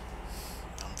bounce.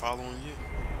 I'm following you.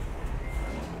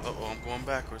 Uh-oh, I'm going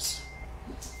backwards.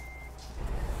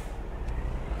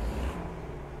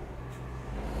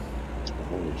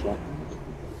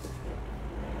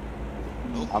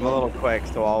 I'm a little quick,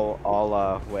 so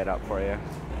I'll wait up for you.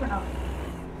 Huh?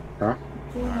 Alright,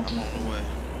 I'm on the way.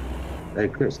 Hey,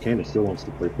 Chris, Candace still wants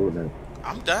to play Fortnite.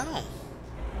 I'm down.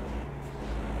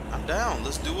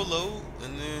 Let's do a load,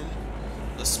 and then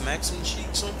let's smack some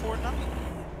cheeks on Fortnite.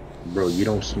 Bro, you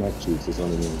don't smack cheeks. It's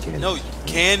only me and Candace. No,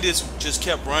 Candace just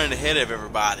kept running ahead of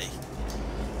everybody.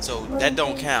 So that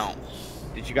don't count.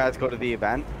 Did you guys go to the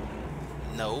event?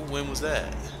 No, when was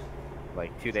that?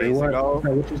 Like 2 Say days what? ago?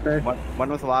 What you say? When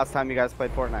was the last time you guys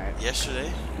played Fortnite?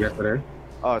 Yesterday? Yesterday?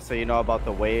 Oh, so you know about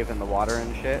the wave and the water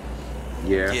and shit?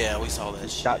 Yeah. Yeah, we saw that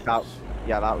shit. That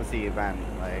was the event.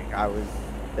 Like,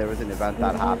 there was an event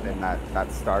that happened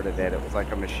that started it. It was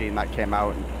like a machine that came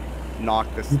out and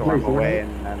knocked the storm play away, Fortnite?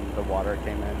 and then the water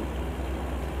came in.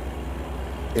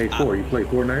 Hey, Four, you play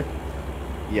Fortnite?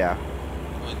 Yeah.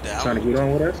 Went down. Trying to get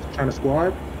on with us? Trying to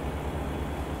squad?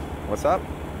 What's up?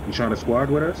 You trying to squad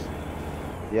with us?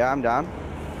 Yeah, I'm down.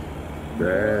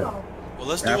 Yeah. Well,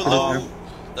 let's do a load.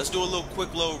 Let's do a little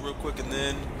quick load real quick, and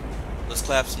then let's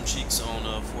clap some cheeks on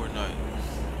Fortnite.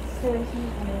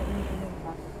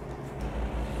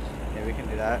 Yeah, we can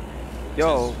do that.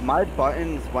 Yo, my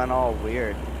buttons went all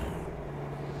weird.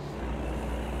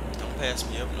 Don't pass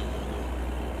me up no more,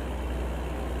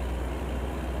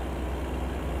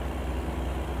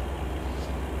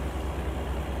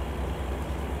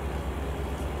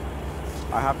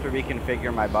 I have to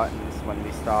reconfigure my buttons when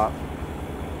we stop.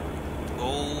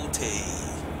 though. Okay.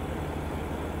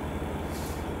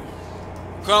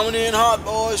 Coming in hot,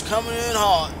 boys. Coming in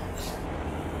hot.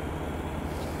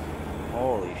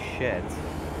 Holy shit.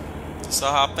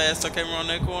 Saw how fast I came around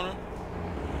that corner?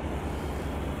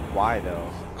 Why though?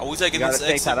 Are we You taking gotta this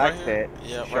take exit that right exit.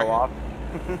 here? Yeah, Show right here. off.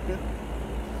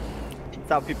 That's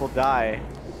how people die.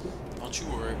 Don't you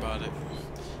worry about it.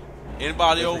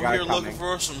 Anybody over here looking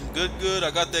for some good?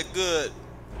 I got that good.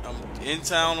 I'm in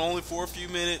town only for a few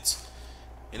minutes.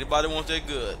 Anybody want that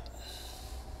good?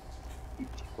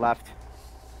 Left.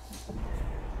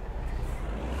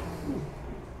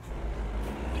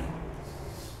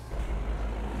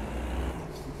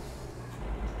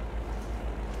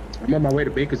 I'm on my way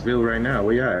to Bakersfield right now.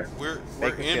 Where you at? We're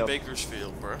in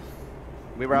Bakersfield, bro.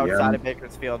 We were outside of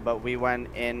Bakersfield, but we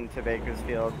went into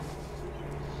Bakersfield.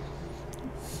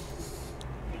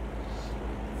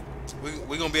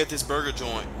 We're gonna be at this burger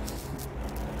joint.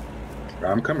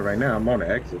 I'm coming right now. I'm on the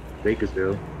exit.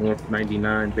 Bakersfield. North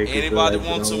 99, Bakersfield. Anybody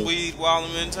want some weed while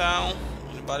I'm in town?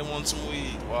 Anybody want some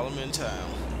weed while I'm in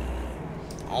town?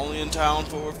 Only in town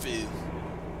for a few.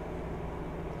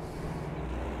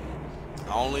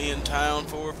 Only in town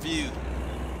for a few.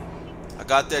 I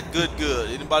got that good.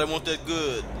 Anybody want that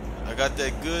good? I got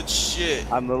that good shit.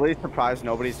 I'm really surprised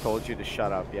nobody's told you to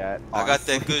shut up yet. Honestly. I got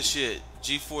that good shit.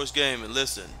 GeForce Gaming,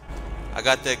 listen. I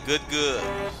got that good.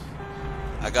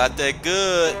 I got that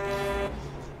good.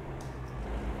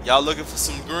 Y'all looking for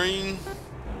some green?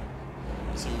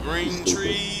 Some green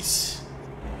trees?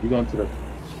 You going to the...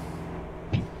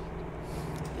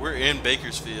 We're in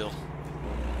Bakersfield.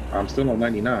 I'm still on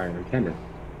 99 in Kendall.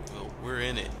 Well, we're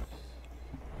in it.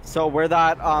 So where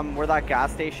that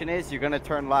gas station is, you're gonna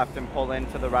turn left and pull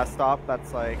into the rest stop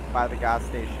that's like by the gas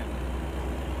station.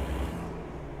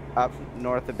 Up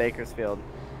north of Bakersfield.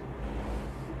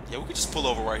 Yeah, we could just pull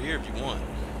over right here if you want.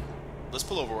 Let's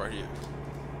pull over right here.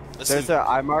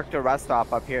 I marked a rest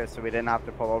stop up here, so we didn't have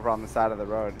to pull over on the side of the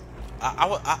road.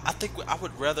 I think I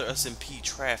would rather us impede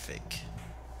traffic.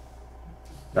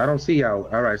 I don't see how.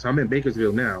 All right, so I'm in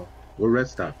Bakersfield now. We're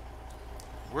rest stop.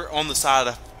 We're on the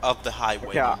side of the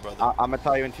highway, yeah, my brother. I'm gonna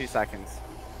tell you in 2 seconds.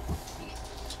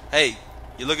 Hey,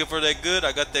 you looking for that good?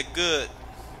 I got that good.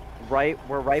 Right,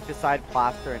 we're right beside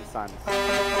Plaster and Sons.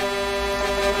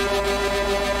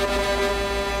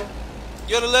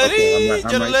 You're the lady. Okay,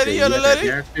 you're the lady. You're the lady.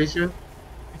 Gas station.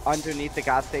 Underneath the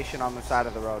gas station on the side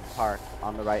of the road, parked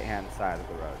on the right-hand side of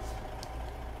the road.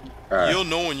 Right. You'll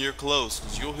know when you're close,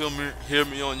 because you'll hear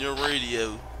me on your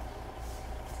radio.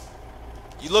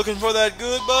 You looking for that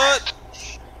good, bud?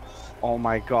 Oh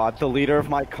my god, the leader of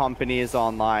my company is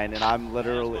online, and I'm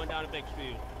literally... It's going down to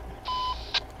Bakersfield.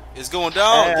 It's going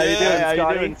down, hey,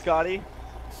 how you doing, Scotty?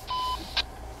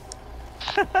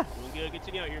 Doing good, good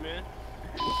to you out here, man.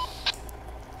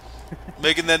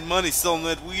 Making that money, selling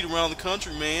that weed around the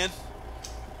country, man.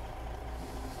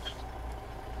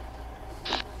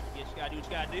 You gotta do what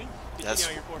you gotta do. That's,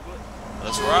 out here, 4 foot.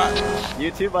 That's right.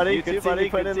 You too, buddy. You too, buddy.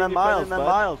 Put in them miles,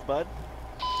 bud.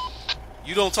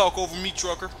 You don't talk over me,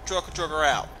 trucker. Trucker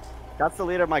out. That's the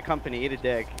leader of my company. Eat a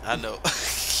dick. I know.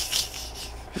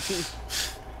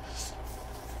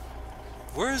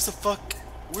 Where is the fuck?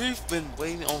 We've been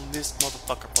waiting on this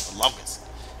motherfucker for the longest.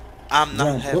 I'm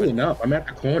pulling up. I'm at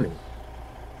the corner.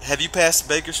 Have you passed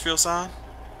the Bakersfield sign?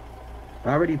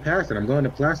 I already passed it. I'm going to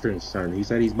Plaster and Son. He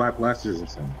said he's by Plaster and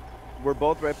Son. We're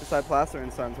both right beside Plaster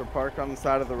and Sons. We're parked on the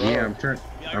side of the road. Yeah,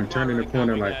 I'm turning the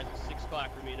corner like. 6 o'clock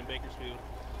for me in Bakersfield.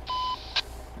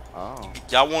 Oh.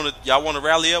 Y'all wanna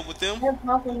rally up with them?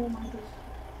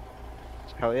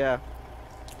 Hell yeah.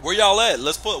 Where y'all at?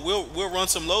 We'll run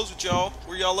some loads with y'all.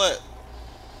 Where y'all at?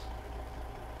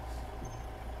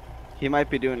 He might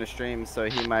be doing a stream, so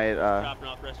he might Dropping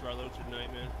off the rest of our loads for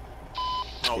tonight, man.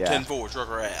 Oh, yeah. 10-4,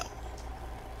 trucker out.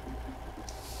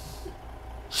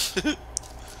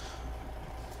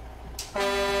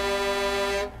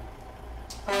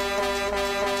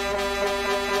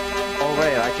 Oh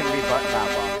wait, I can rebutton that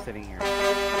while I'm sitting here.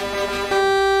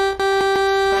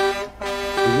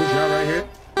 Is this y'all right here?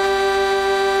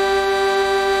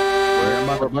 I'm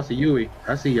about to bust a Yui.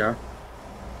 I see y'all.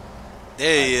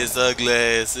 There is ugly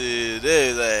ass is.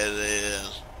 There's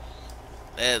ass.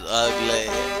 That's ugly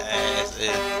ass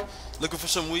is. Looking for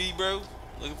some weed, bro?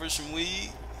 Looking for some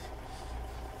weed?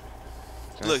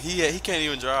 Look, he can't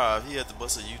even drive. He had to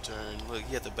bust a U-turn. Look,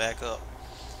 he had to back up.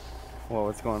 Whoa,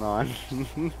 what's going on?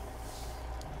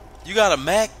 You got a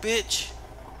Mac, bitch?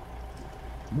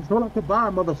 What's going on to buy,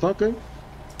 motherfucker?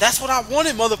 That's what I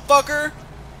wanted, motherfucker.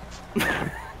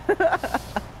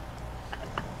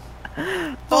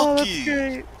 Fuck you.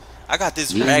 Great. I got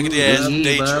this raggedy ass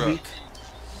day Bobby. truck.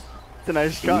 It's a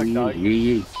nice truck, dog.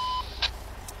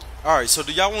 Alright, so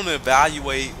do y'all want to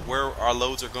evaluate where our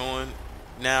loads are going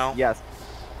now? Yes.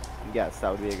 Yes,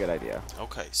 that would be a good idea.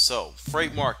 Okay, so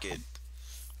freight market.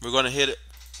 We're gonna hit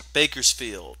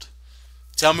Bakersfield.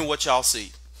 Tell me what y'all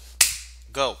see.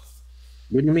 Go.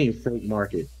 What do you mean, freight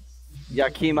market?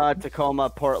 Yakima, Tacoma,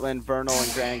 Portland, Vernal,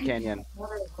 and Grand Canyon.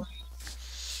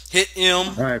 Hit M.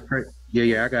 All right,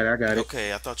 Yeah, I got it.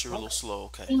 Okay, I thought you were a little slow.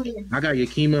 Okay. I got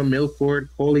Yakima, Milford,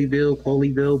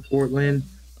 Colleyville, Portland.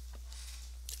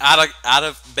 Out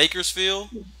of Bakersfield.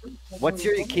 What's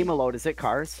your Yakima load? Is it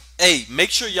cars? Hey, make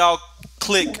sure y'all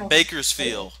click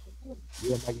Bakersfield.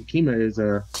 Yeah, my Yakima is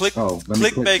Click let me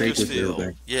click click Bakersfield.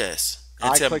 then. Yes.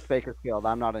 I clicked Bakersfield.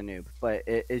 I'm not a noob, but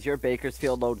is your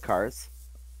Bakersfield load cars?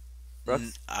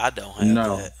 Brooks? I don't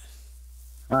have that.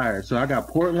 All right, so I got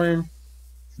Portland,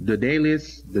 the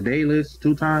Dallas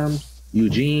 2 times,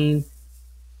 Eugene,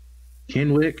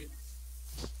 Kenwick.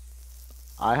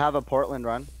 I have a Portland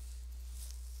run.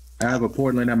 I have a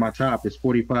Portland at my top. It's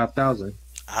 45,000.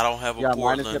 I don't have a Portland.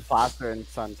 Portland. Mine is Plaster and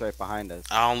Sons right behind us.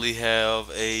 I only have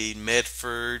a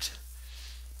Medford,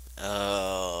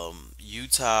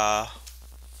 Utah,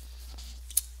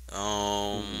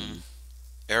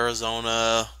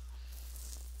 Arizona,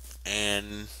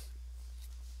 and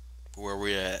where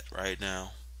we at right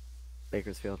now?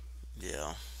 Bakersfield.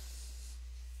 Yeah.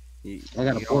 I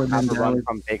got a Portland run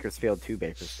from Bakersfield to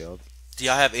Bakersfield. Do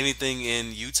y'all have anything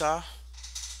in Utah?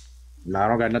 No, I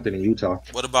don't got nothing in Utah.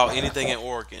 What about anything in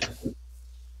Oregon?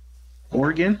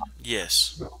 Oregon?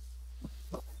 Yes.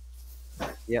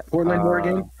 Yeah. Portland,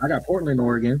 Oregon. I got Portland,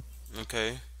 Oregon.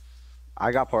 Okay.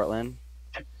 I got Portland,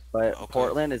 but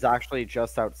Portland is actually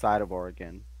just outside of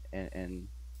Oregon, and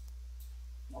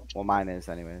well, mine is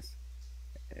anyways.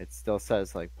 It still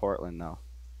says like Portland though.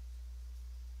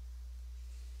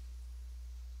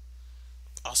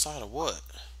 Outside of what?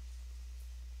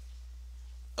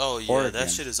 Oh yeah, Oregon. that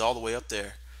shit is all the way up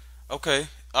there. Okay.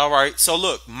 All right. So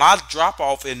look, my drop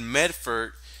off in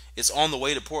Medford is on the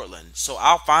way to Portland. So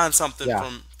I'll find something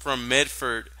from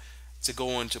Medford to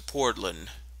go into Portland.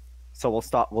 So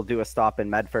we'll do a stop in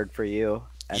Medford for you,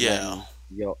 and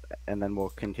then we'll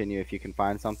continue if you can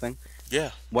find something.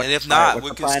 Yeah. And if not, we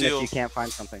can still. If you can't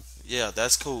find something. Yeah,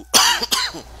 that's cool.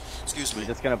 Excuse me. You're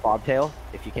just gonna bobtail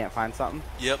if you can't find something.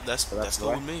 Yep, that's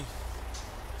cool with me.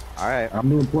 All right. I'm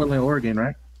doing Portland, Oregon,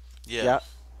 right? Yeah. Yep.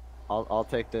 I'll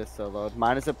take this load.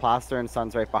 Mine is at Plaster and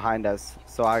Sons right behind us.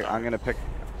 So I'm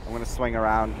gonna swing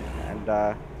around and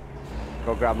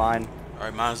go grab mine. All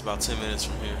right, mine's about 10 minutes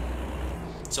from here.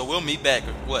 So we'll meet back.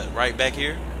 What? Right back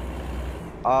here?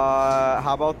 How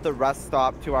about the rest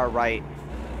stop to our right?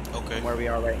 Okay. From where we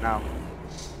are right now.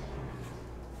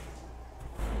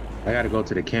 I gotta go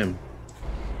to the Kim.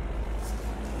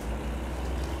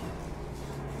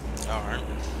 All right.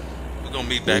 We're gonna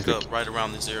meet back up right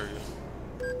around this area.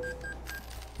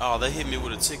 Oh, they hit me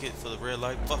with a ticket for the red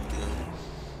light. Fuck them.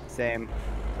 Same.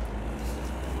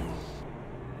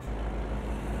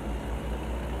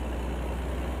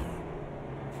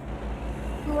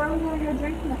 So where are we going to go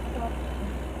drinking that stuff?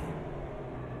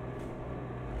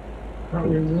 Thought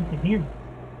we were looking here.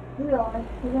 We are.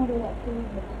 We're going to go to that food.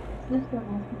 This one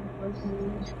has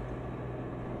some first.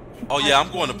 Oh yeah,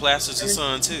 I'm going to Plasters and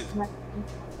Son too.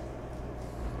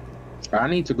 I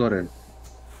need to go to.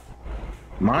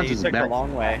 Mine's is took back. a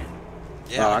long way.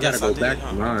 Yeah, I gotta go back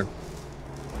to mine.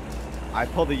 I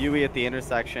pulled the UE at the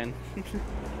intersection.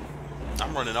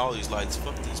 I'm running all these lights.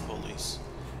 Fuck these police.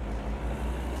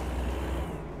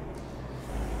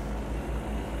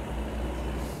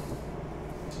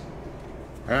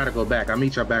 I gotta go back. I'll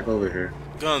meet y'all back over here.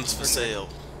 Guns for sale.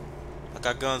 I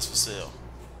got guns for sale.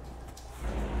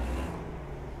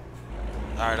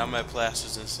 Alright, I'm at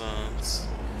Plasters and Sons.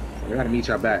 I gotta meet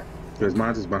y'all back because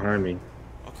mine's is behind me.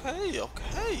 Okay.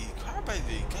 Car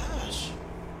baby, gosh.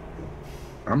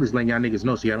 I'm just letting y'all niggas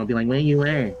know so y'all don't be like, where you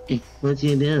at? What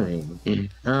you doing?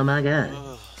 Oh my god.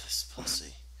 Oh, this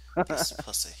pussy.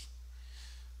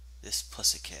 This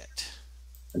pussy cat.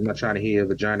 I'm not trying to hear your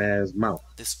vagina ass mouth.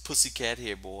 This pussy cat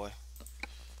here, boy.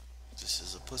 This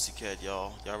is a pussy cat,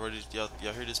 y'all. Y'all ready? Y'all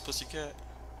hear this pussy cat?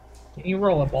 Can you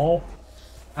roll a ball?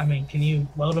 I mean, can you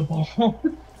load a ball?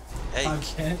 Hey,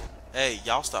 Okay. hey,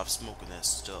 y'all stop smoking that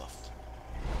stuff.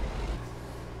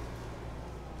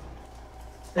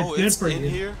 It's good for in you.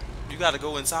 here? You gotta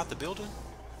go inside the building?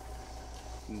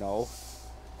 No.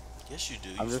 Yes, you do.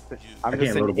 I'm You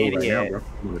just an idiot. Right now, bro.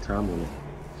 I'm on the time limit.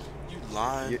 you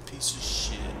lying piece of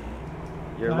shit.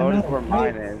 Your I load is know, where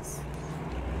right? mine is.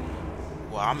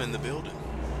 Well, I'm in the building.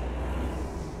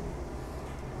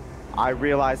 I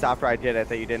realized after I did it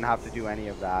that you didn't have to do any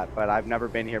of that, but I've never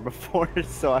been here before,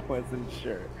 so I wasn't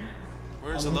sure.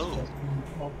 Where's the load?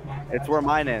 It's where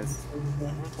mine is.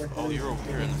 Oh, you're over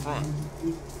here in the front.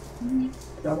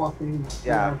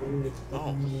 Yeah.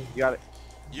 Oh, You got it.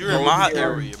 you're in my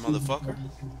area, motherfucker.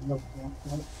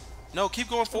 No, keep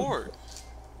going forward.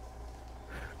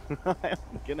 I'm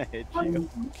gonna hit you.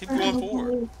 Keep going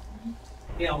forward.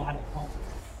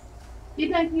 You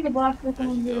guys need a box for There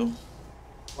you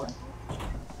someone.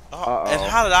 go. Oh, and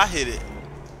how did I hit it?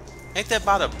 Ain't that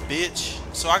about a bitch?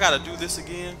 So I gotta do this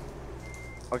again?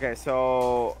 Okay,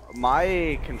 so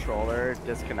my controller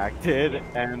disconnected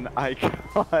and I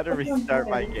gotta restart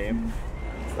my game.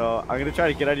 So I'm gonna try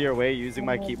to get out of your way using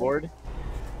my keyboard.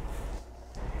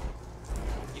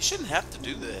 You shouldn't have to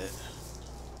do that.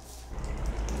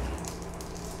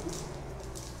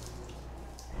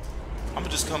 I'm gonna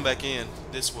just come back in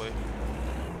this way.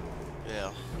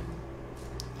 Yeah.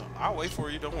 I'll wait for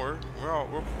you. Don't worry.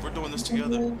 We're doing this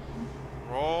together.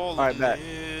 We're all in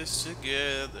this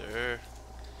together.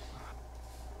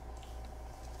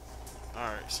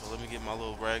 All right. So let me get my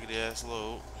little raggedy ass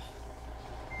load.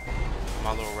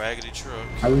 My little raggedy truck.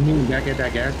 Are we meeting back at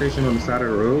that gas station on the side of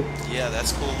the road? Yeah,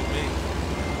 that's cool with me.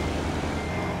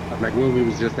 Like where we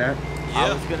was just at? Yeah.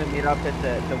 I was gonna meet up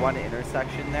at the one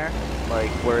intersection there, like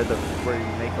where you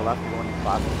make the left going to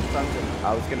classes and stuff. And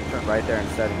I was gonna turn right there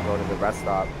instead and go to the rest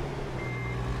stop.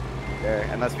 There,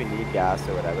 unless we need gas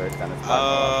or whatever, then it's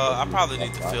I probably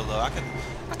need to fill up.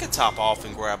 I could top off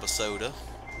and grab a soda.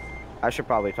 I should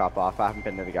probably top off. I haven't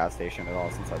been to the gas station at all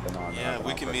since I've been on. Yeah,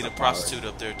 we can meet a prostitute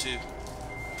up there too.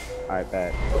 I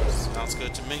bet. Sounds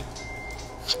good to me.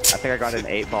 I think I got an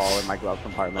 8-ball in my glove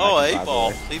compartment. Oh,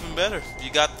 8-ball, even better.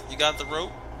 You got the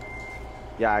rope?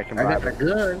 Yeah, I can. I got the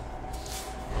gun.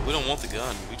 We don't want the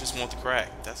gun. We just want the crack.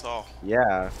 That's all.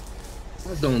 Yeah.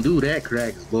 Don't do that,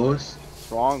 cracks, boys.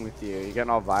 What's wrong with you? You getting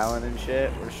all violent and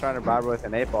shit? We're just trying to bribe her with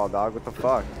an 8-ball, dog. What the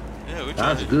fuck? Yeah, we're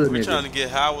trying to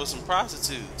get high with some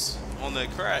prostitutes on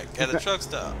that crack at a truck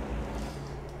stop.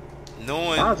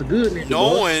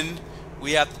 Knowing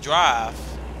we have to drive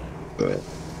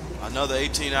another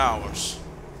 18 hours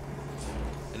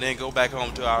and then go back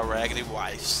home to our raggedy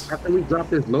wives. After we drop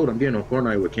this load, I'm getting on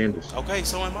Fortnite with Candace. Okay,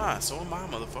 so am I. So am I,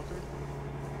 motherfucker.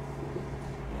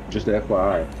 Just the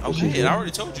FYI. Okay, and I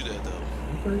already told you that though.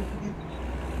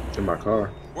 In my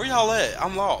car. Where y'all at?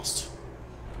 I'm lost.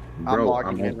 Bro, I'm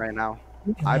logging in right now.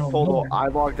 I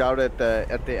logged out at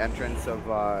the entrance of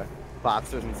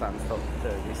Boxers and Sons to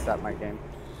reset my game.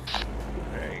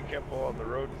 Hey, you can't pull on the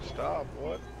road and stop.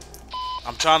 What?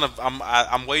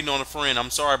 I'm waiting on a friend. I'm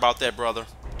sorry about that, brother.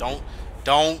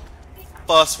 Don't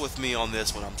fuss with me on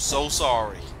this one. I'm so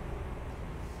sorry.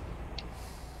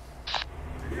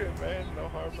 You're good, man. No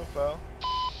harm, no foul.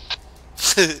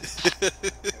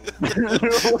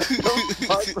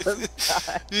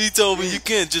 He told me you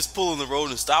can't just pull in the road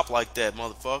and stop like that,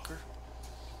 motherfucker.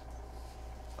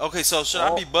 Okay, so should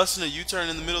I be busting a U-turn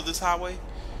in the middle of this highway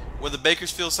where the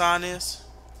Bakersfield sign is?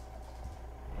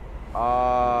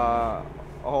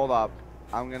 Hold up.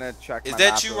 I'm gonna check. Is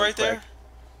that you right there?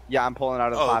 Yeah, I'm pulling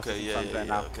out of the okay,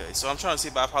 yeah, okay. So I'm trying to see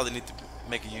if I probably need to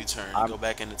make a U-turn and go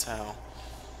back into town.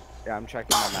 Yeah, I'm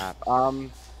checking my map.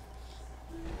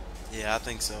 Yeah, I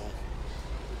think so.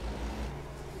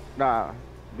 Nah,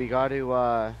 we got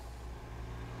to.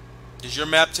 Does your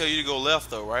map tell you to go left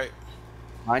though, right?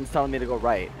 Mine's telling me to go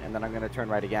right, and then I'm gonna turn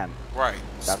right again. Right.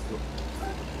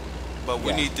 But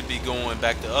we Yeah. need to be going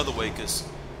back the other way because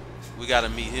we gotta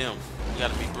meet him. We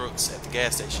gotta meet Brooks at the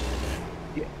gas station.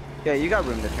 Yeah, you got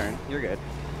room to turn. You're good.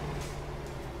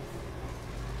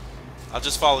 I'll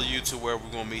just follow you to where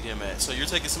we're gonna meet him at. So you're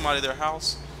taking somebody to their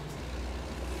house?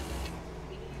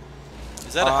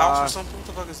 Is that a house or something? What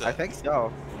the fuck is that? I think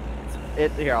so.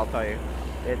 Here, I'll tell you.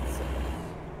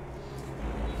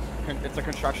 It's a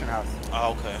construction house.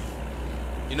 Oh, okay.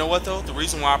 You know what though? The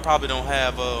reason why I probably don't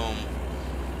have the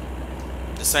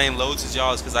same loads as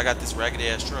y'all is because I got this raggedy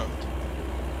ass truck.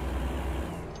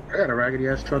 I got a raggedy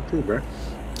ass truck too, bro.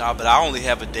 Nah, but I only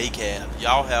have a day cab.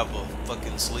 Y'all have a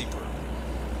fucking sleeper.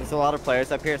 There's a lot of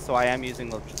players up here, so I am using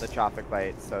the traffic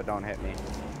light, so don't hit me.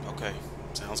 Okay,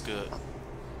 sounds good.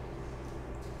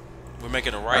 We're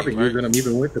making a right, I've been using them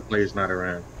even with the players not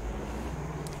around.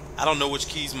 I don't know which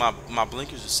keys my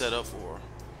blinkers are set up for.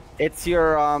 It's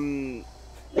your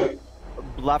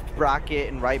left bracket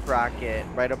and right bracket,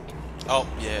 right up. Oh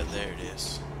yeah, there it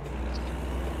is.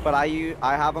 But I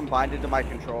have them binded to my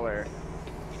controller.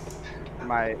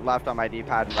 My left on my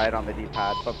D-pad and right on the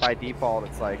D-pad. But by default,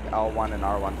 it's like L1 and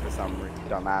R1 for some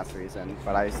dumbass reason.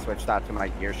 But I switched that to my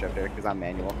gear shifter because I'm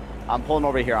manual. I'm pulling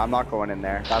over here. I'm not going in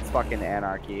there. That's fucking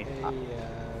anarchy. Hey,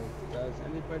 does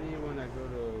anybody want to go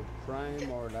to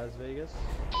Prime or Las Vegas?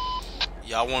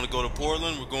 Y'all want to go to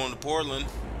Portland? We're going to Portland.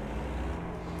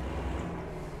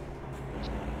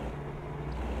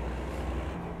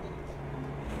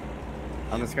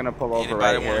 I'm just gonna pull over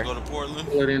right here. Anybody want to go to Portland?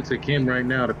 Pull it into Kim right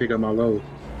now to pick up my load.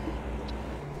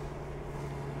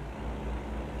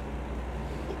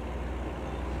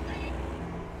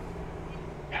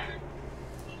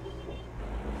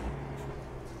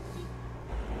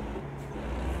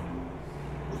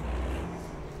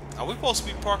 Are we supposed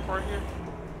to be parked right here?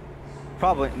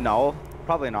 Probably no,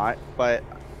 probably not. But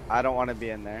I don't want to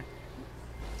be in there.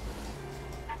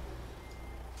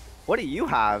 What do you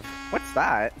have? What's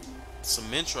that?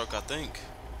 Cement truck, I think,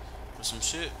 or some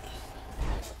shit.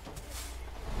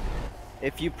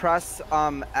 If you press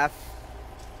F6.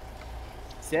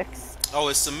 Oh,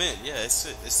 it's cement. Yeah,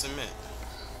 it's cement.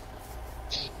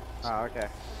 Oh, okay.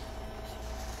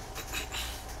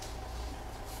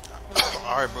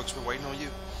 All right, Brooks, we're waiting on you.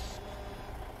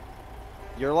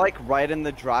 You're like right in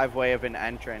the driveway of an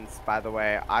entrance, by the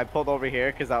way. I pulled over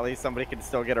here because at least somebody can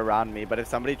still get around me. But if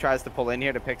somebody tries to pull in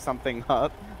here to pick something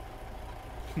up,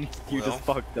 you just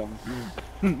fucked them.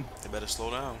 They better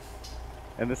slow down.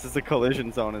 And this is a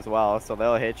collision zone as well, so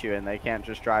they'll hit you and they can't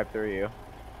just drive through you.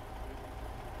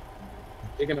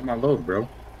 Picking up my load, bro.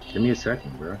 Give me a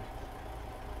second, bro.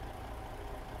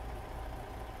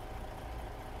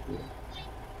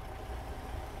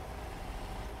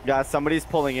 Yeah, somebody's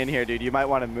pulling in here, dude. You might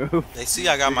want to move. They see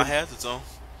I got my hazards on.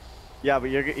 Yeah,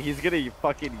 but he's gonna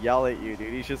fucking yell at you,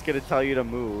 dude. He's just gonna tell you to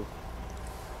move.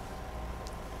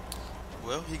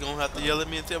 Well, he gonna have to yell at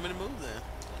me and tell me to move then.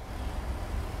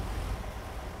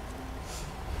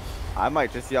 I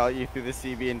might just yell at you through the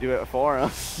CB and do it for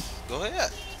him. Go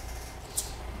ahead.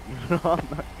 No, I'm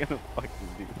not gonna fucking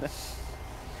do that.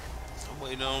 I'm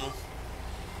waiting on him.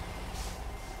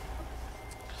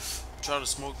 Try to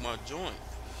smoke my joint.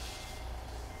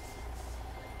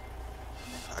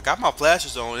 I got my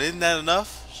flashers on. Isn't that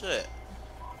enough? Shit.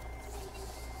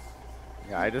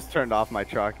 Yeah, I just turned off my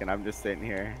truck and I'm just sitting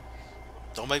here.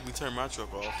 Don't make me turn my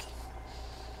truck off.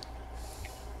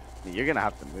 You're gonna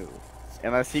have to move.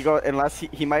 Unless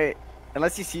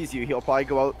he sees you, he'll probably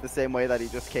go out the same way that he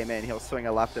just came in. He'll swing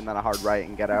a left and then a hard right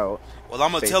and get out. Well,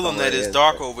 I'm gonna tell him that it's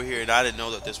dark over here and I didn't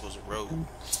know that this was a road.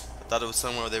 I thought it was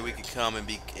somewhere that we could come and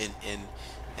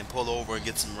and pull over and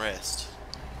get some rest.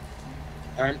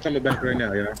 I'm coming back right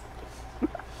now, yeah.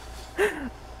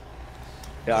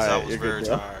 Yeah, I right, was very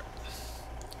tired.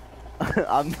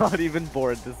 I'm not even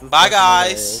bored. This is bye,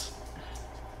 guys.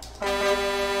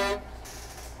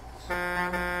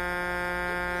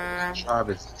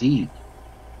 Travis deep.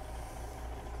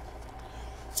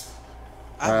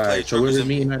 Alright, so where's the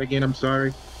meeting at again? I'm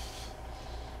sorry.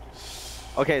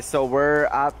 Okay, so we're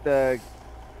at the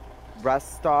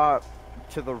rest stop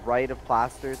to the right of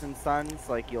Plasters and Sons.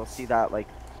 Like you'll see that like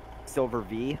silver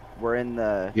V. We're in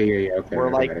the yeah.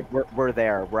 Okay. We're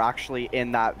there. We're actually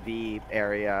in that V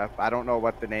area. I don't know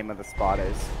what the name of the spot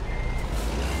is.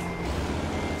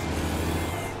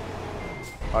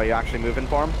 Oh, you actually moving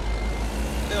for him?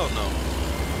 Hell no.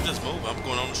 I'm just moving. I'm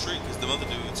going on the street because them other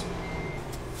dudes.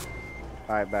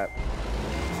 Alright, bet.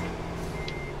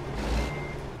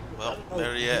 Well,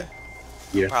 better yet.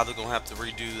 Yeah. I'm probably gonna have to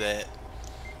redo that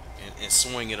and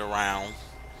swing it around.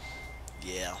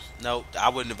 Yeah. No, I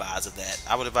wouldn't advise of that.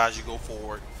 I would advise you go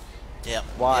forward. Yep.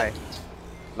 Why? Yep.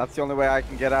 That's the only way I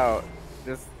can get out.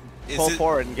 Just pull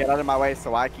forward and get out of my way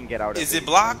so I can get out. Is it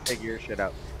blocked? Figure your shit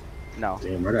out. No.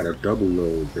 Damn, I got a double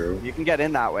load, bro. You can get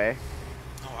in that way.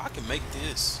 Oh, I can make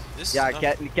this. This yeah,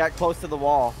 is get close to the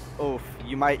wall. Oof,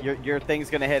 you might your thing's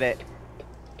gonna hit it.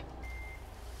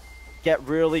 Get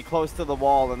really close to the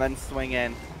wall and then swing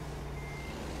in.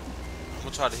 I'm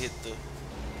gonna try to hit the.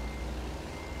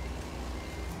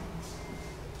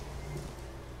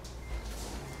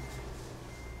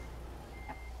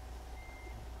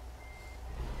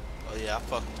 Oh yeah, I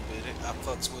fucked with it. I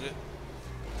fucks with it.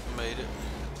 I made it.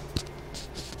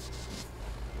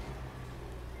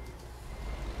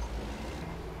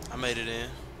 I made it in.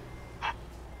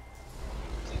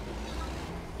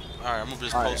 Alright, I'm gonna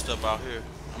just post up out here.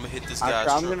 I'm gonna hit this guy's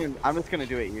truck. I'm just gonna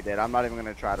do what you did. I'm not even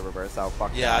gonna try to reverse out.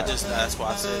 Fuck yeah, that. that's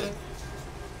why I said it.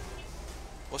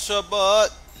 What's up,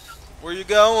 bud? Where you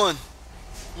going?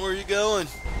 Where you going?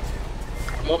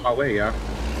 I'm on my way, y'all.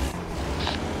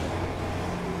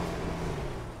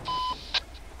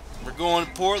 We're going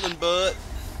to Portland, bud.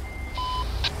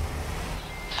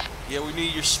 Yeah, we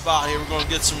need your spot here. We're gonna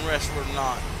get some rest or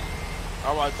not.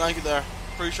 Alright, thank you there.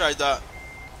 Appreciate that.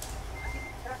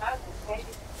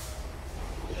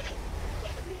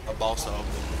 I boss hogged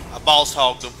him. I boss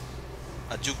hogged him.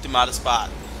 I juked him out of spot.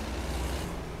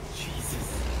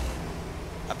 Jesus.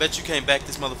 I bet you can't back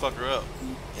this motherfucker up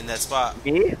in that spot.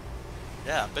 Me?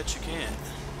 Yeah, I bet you can.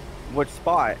 Which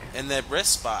spot? In that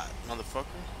rest spot, motherfucker.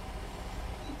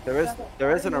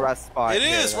 There is an arrest spot. It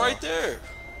here, is though. right there.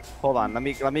 Hold on, let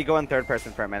me go in third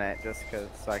person for a minute, just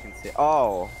so I can see.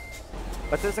 Oh,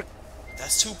 but there's a.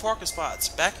 That's 2 parking spots.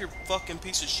 Back your fucking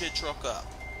piece of shit truck up.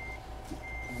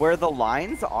 Where the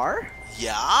lines are?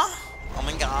 Yeah. Oh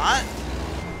my god.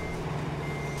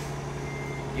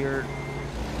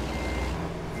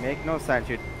 Make no sense.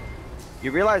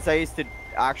 You realize I used to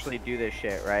actually do this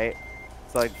shit, right?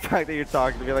 So like the fact that you're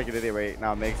talking to me like an idiot right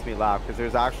now makes me laugh because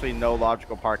there's actually no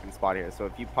logical parking spot here. So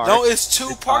if you park, no, it's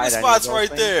 2 parking spots right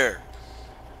things, there.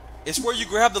 It's where you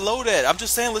grab the load at. I'm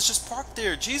just saying, let's just park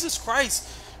there. Jesus Christ,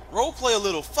 role play a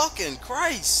little. Fucking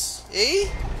Christ, eh?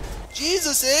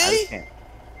 Jesus, eh?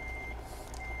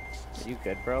 Are you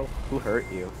good, bro? Who hurt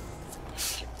you?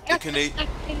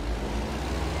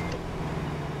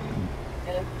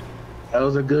 That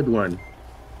was a good one.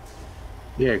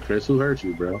 Yeah, Chris, who hurt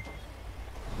you, bro?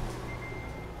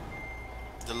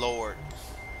 The Lord.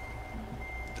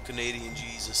 The Canadian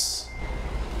Jesus.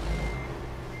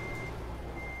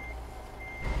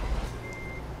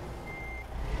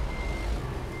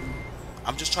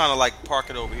 I'm just trying to like park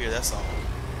it over here, that's all.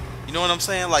 You know what I'm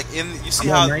saying? Like you see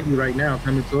I'm how on 90 right now,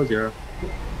 coming towards you.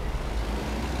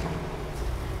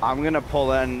 I'm gonna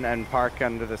pull in and park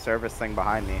under the service thing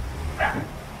behind me.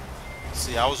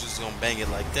 See, I was just gonna bang it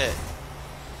like that.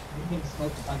 You can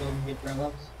smoke if I go and get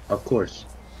Brillos? Of course.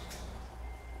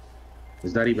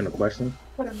 Is that even a question?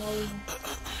 Put a million.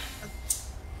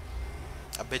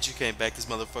 I bet you can't back this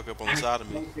motherfucker up on the side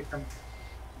of me.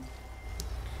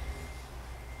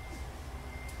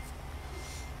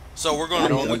 So we're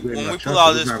gonna when we pull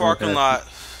out of this parking lot,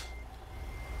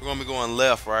 we're gonna be going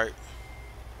left, right?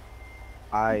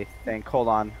 I think. Hold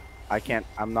on.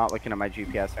 I'm not looking at my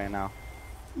GPS right now.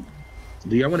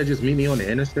 Do y'all want to just meet me on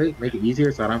the interstate? Make it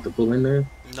easier so I don't have to pull in there?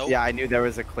 Nope. Yeah, I knew there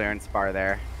was a clearance bar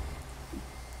there.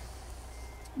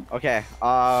 Okay,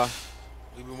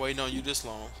 we've been waiting on you this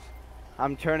long.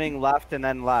 I'm turning left and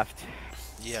then left.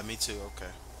 Yeah, me too,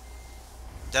 okay.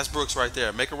 That's Brooks right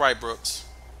there. Make a right, Brooks.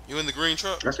 You in the green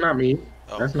truck? That's not me.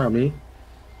 Oh. That's not me.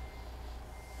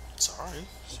 Sorry.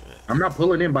 Shit. I'm not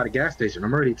pulling in by the gas station.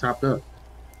 I'm already topped up.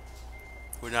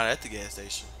 We're not at the gas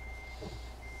station.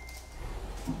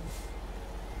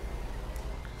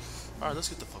 Alright, let's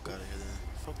get the fuck out of here then.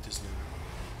 Fuck this nigga.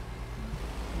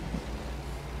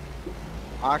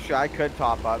 Actually, I could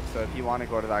top up, so if you want to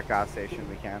go to that gas station,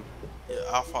 we can. Yeah,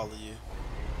 I'll follow you.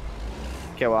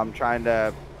 Okay, well, I'm trying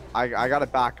to... I gotta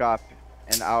back up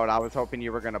and out. I was hoping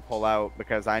you were gonna pull out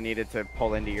because I needed to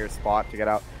pull into your spot to get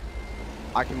out.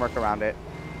 I can work around it.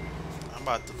 I'm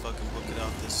about to fucking book it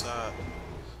out this side.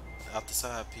 Out the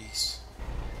side piece.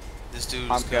 This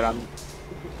dude is good.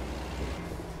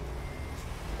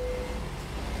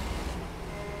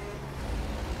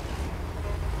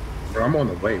 Bro, I'm on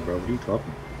the way, bro. What are you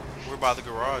talking? We're by the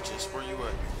garages. Where you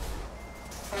at?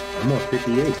 I'm on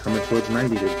 58, coming towards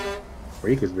 90 to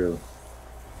Bakersville.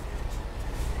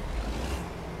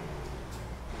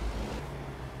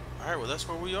 Alright, well that's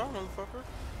where we are, motherfucker.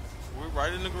 We're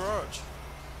right in the garage.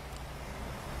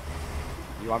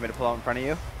 You want me to pull out in front of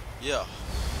you? Yeah,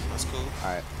 that's cool.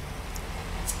 Alright.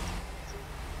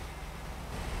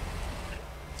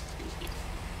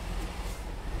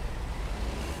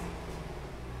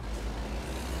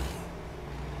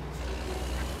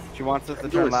 She wants us to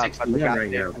turn left, but the gas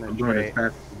right now. I'm doing as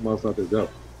fast as motherfuckers go.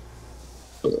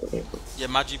 Yeah,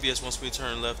 my GPS wants me to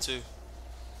turn left too.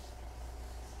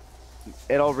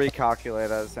 It'll recalculate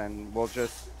us and we'll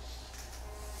just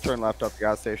turn left up the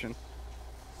gas station.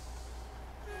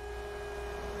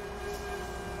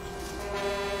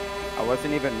 I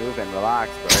wasn't even moving.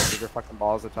 Relax, bro. Give your fucking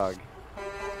balls a tug.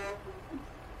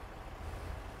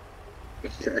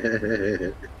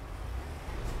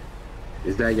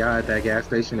 Is that y'all at that gas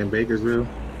station in Bakersville?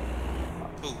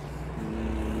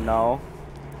 No.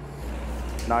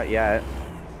 Not yet.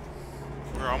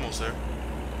 We're almost there.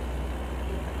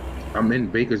 I'm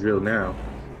in Bakersville now.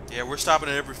 Yeah, we're stopping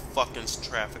at every fucking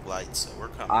traffic light, so we're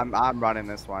coming. I'm running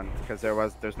this one because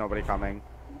there's nobody coming.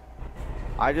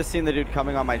 I just seen the dude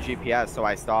coming on my GPS, so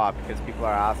I stopped because people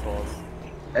are assholes.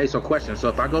 Hey, so question. So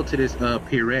if I go to this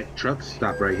Pierrette truck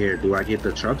stop right here, do I get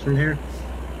the trucks from here?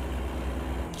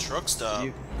 Truck stop?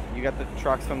 You got the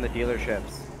trucks from the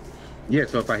dealerships. Yeah,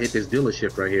 so if I hit this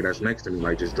dealership right here that's next to me,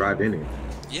 like just drive in it.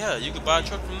 Yeah, you could buy a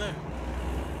truck from there.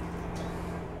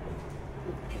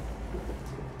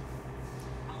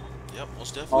 Yep,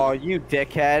 most definitely. Oh, you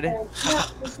dickhead.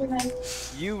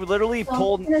 You literally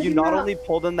pulled, you not only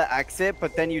pulled in the exit,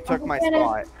 but then you took my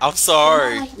spot. I'm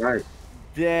sorry. Right.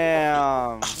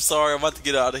 Damn. I'm sorry, I'm about to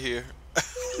get out of here.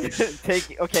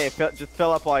 Okay, just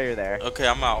fill up while you're there. Okay,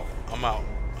 I'm out.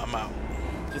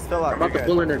 Just fill up. I'm about to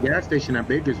pull in the gas station at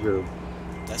Bakersville.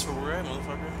 That's where we're at,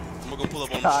 motherfucker. I'm gonna go pull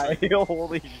up on the street.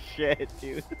 Holy shit,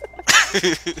 dude.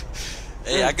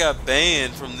 Hey, I got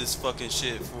banned from this fucking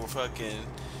shit for fucking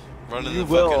running the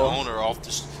will. fucking owner off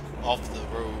the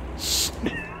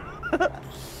road.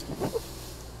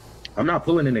 I'm not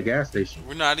pulling in the gas station.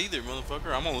 We're not either,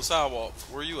 motherfucker. I'm on the sidewalk.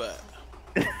 Where you at?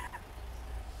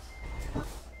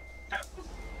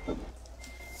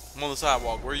 I'm on the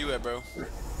sidewalk. Where you at, bro?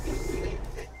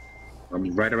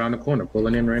 I'm right around the corner,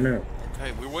 pulling in right now.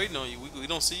 Okay, we're waiting on you. We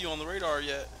don't see you on the radar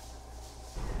yet.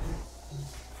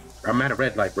 I'm at a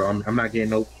red light, bro. I'm not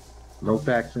getting no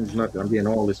factions, nothing. I'm getting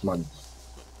all this money.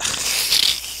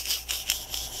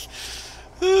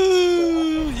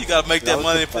 You gotta make that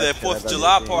money for that 4th of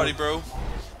July party, bro.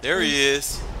 There he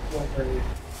is.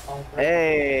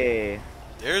 Hey.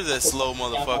 There's that slow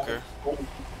motherfucker.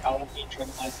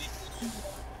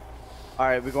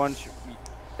 Alright, we're going.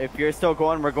 If you're still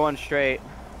going, we're going straight.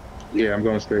 Yeah, I'm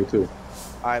going straight too.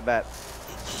 Alright, bet.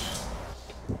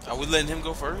 Are we letting him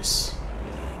go first?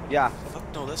 Yeah.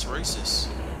 Fuck no, that's racist.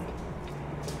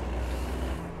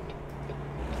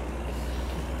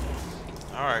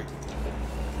 Alright.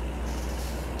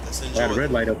 Let's enjoy. I had a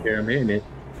red light up there. I'm hitting it.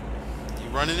 You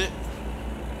running it?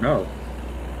 No.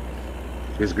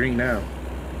 It's green now.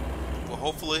 Well,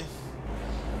 hopefully.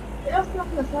 It's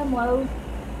not the same load.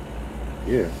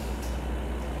 Yeah.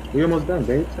 We almost done,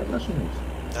 babe. Stop rushing us.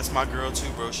 That's my girl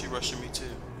too, bro. She rushing me too.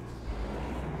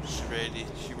 She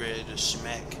ready to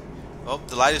smack. Oh,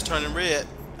 the light is turning red.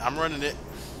 I'm running it.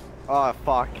 Oh,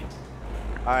 fuck.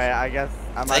 Alright, I guess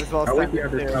I might as well send it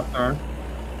too.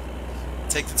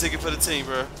 Take the ticket for the team,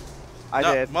 bro. I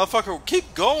did. Motherfucker,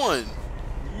 keep going.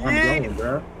 I'm going,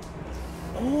 bro.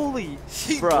 Holy,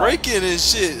 he braking and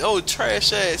shit. Oh,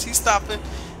 trash ass. He's stopping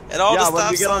at all the stop signs. Yeah,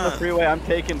 when we get on the freeway, I'm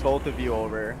taking both of you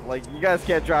over. Like, you guys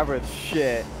can't drive with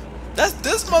shit. That's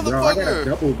this motherfucker. Bro, I got a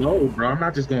double load, bro. I'm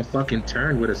not just gonna fucking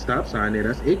turn with a stop sign there.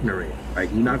 That's ignorant.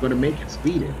 Like, you're not gonna make it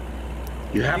speeding.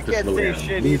 You have to slow down. You can't say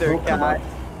shit either, cat,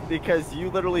 because you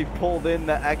literally pulled in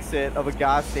the exit of a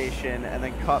gas station and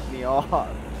then cut me off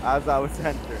as I was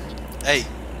entering. Hey.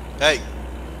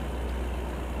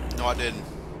 No, I didn't.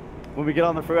 When we get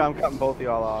on the freeway, I'm cutting both of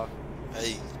y'all off.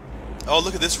 Hey. Oh,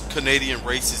 look at this Canadian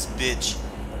racist bitch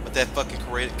with that fucking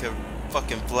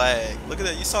flag. Look at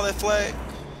that. You saw that flag?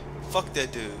 Fuck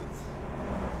that dude.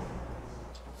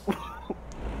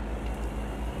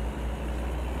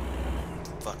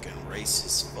 Fucking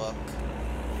racist fuck.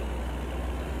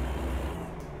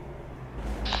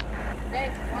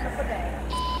 Thanks, wonderful day.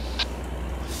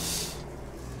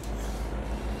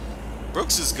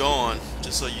 Brooks is gone,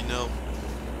 just so you know.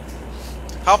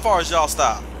 How far is y'all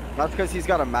stop? That's because he's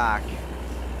got a Mac.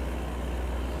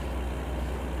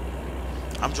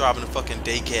 I'm driving a fucking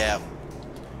day cab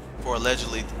for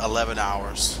allegedly 11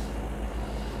 hours.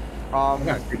 I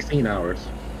got 16 hours.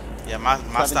 Yeah,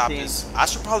 my stop is... I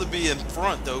should probably be in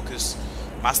front, though, because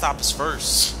my stop is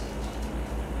first.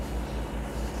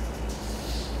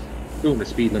 Doing the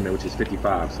speed limit, which is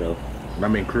 55, so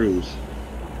I'm in cruise.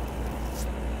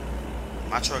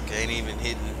 My truck ain't even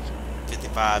hitting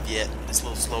 55 yet. This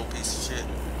little slow piece of shit.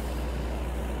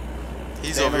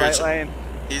 He's over here. Lane.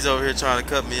 He's over here trying to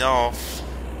cut me off.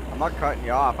 I'm not cutting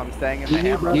you off. I'm staying in the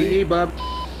hammer. Yeah, bub.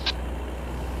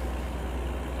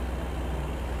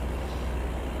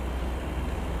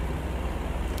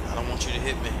 I don't want you to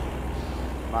hit me.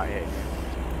 I'm not hitting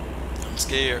you. I'm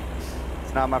scared.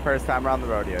 It's not my first time around the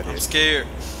rodeo, dude. I'm scared.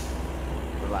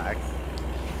 Relax.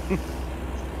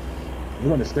 You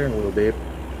want the steering wheel, babe?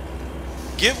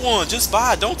 Get one. Just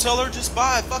buy it. Don't tell her. Just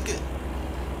buy it. Fuck it.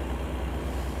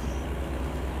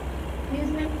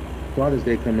 Excuse me? Father's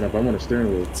Day coming up. I want a steering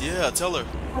wheel. Yeah, tell her.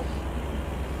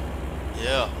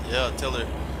 Yeah, tell her.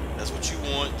 That's what you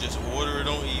want. Just order it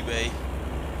on eBay.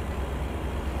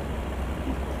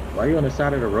 Why are you on the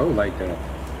side of the road like that?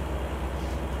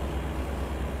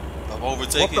 I'm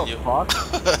overtaking you. What the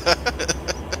fuck?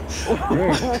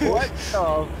 What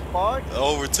the fuck? I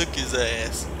overtook his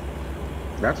ass.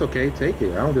 That's okay. Take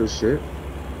it. I don't do shit.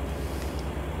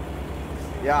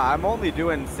 Yeah, I'm only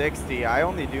doing 60. I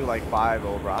only do like 5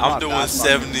 over. I'm doing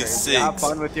 76. Have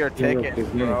fun with your tickets,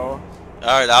 bro.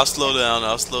 Alright, I'll slow down.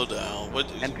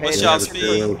 What's y'all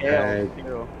speed?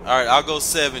 Alright, I'll go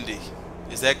 70.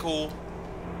 Is that cool?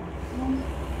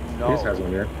 No. This has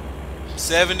one, yeah.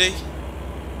 70?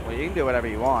 Well, you can do whatever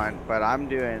you want, but I'm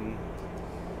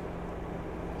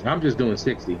just doing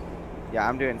 60. Yeah,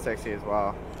 I'm doing 60 as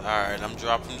well. Alright, I'm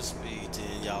dropping the speed to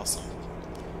y'all some.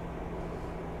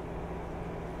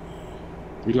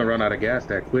 You're gonna run out of gas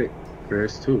that quick,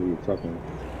 Chris, too.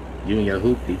 You and your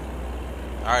hoopty.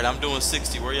 Alright, I'm doing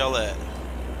 60. Where y'all at?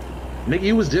 Nigga,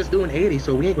 you was just doing 80,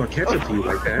 so we ain't gonna catch up to you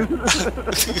like that.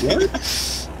 What?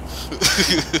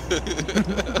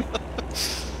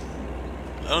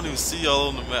 I don't even see y'all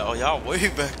on the map. Oh, y'all way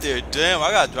back there. Damn,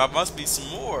 I gotta drop my speed some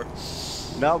more.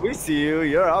 No, we see you.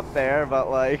 You're up there, but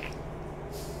like...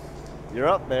 You're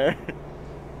up there.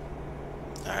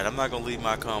 Alright, I'm not gonna leave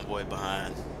my convoy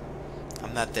behind.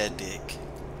 I'm not that dick.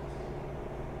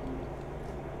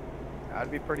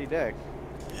 That'd be pretty dick.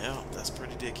 Yeah, that's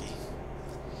pretty dicky.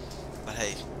 But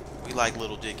hey, we like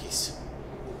little dickies.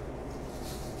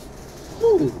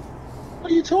 Ooh,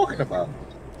 what are you talking about?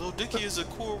 Lil Dicky is a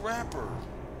cool rapper.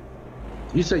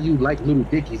 You say you like little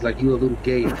dickies, like you a little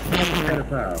gay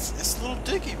pedophile. It's Lil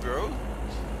Dicky, bro.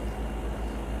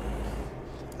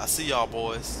 I see y'all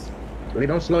boys. Hey,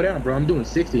 don't slow down, bro. I'm doing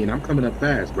 60 and I'm coming up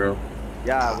fast, bro.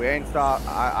 Yeah, we ain't stop.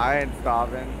 I ain't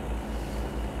stopping.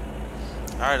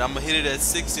 Alright, I'm gonna hit it at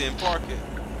 60 and park it.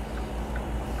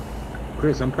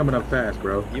 Chris, I'm coming up fast,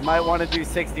 bro. You might want to do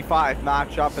 65,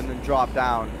 match up, and then drop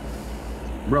down.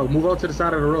 Bro, move over to the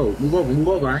side of the road. Move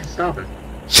over. I ain't stopping.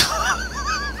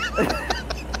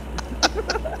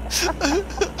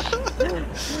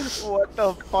 What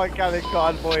the fuck kind of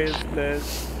convoy is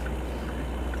this?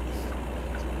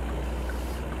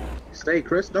 Stay,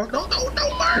 Chris. Don't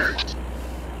merge.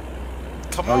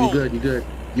 Come on. Oh, you good.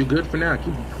 You good for now.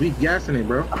 Keep gassing it,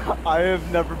 bro. I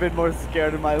have never been more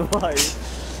scared in my life.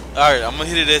 Alright, I'm gonna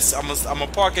hit it at. I'm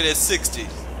gonna park it at 60.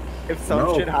 If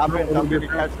some shit happens, I'm gonna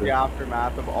catch the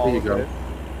aftermath of all of it.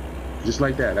 Just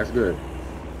like that. That's good.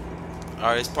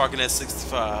 Alright, it's parking at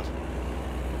 65.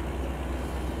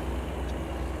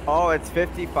 Oh, it's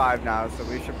 55 now, so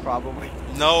we should probably...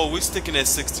 No, we're sticking at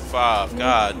 65.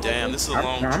 God damn, this is a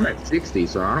long I'm at 60,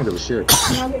 so I don't give a shit.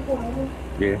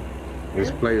 Yeah. There's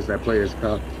players that play as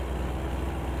tough.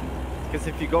 Because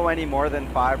if you go any more than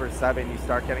 5 or 7, you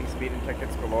start getting speeding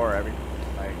tickets galore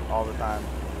all the time.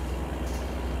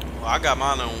 Well, I got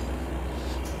mine on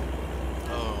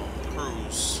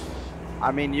cruise.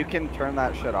 I mean, you can turn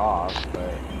that shit off,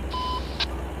 but...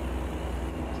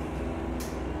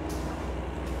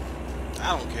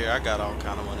 I don't care. I got all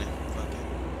kind of money. Fuck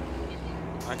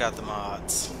it. I got the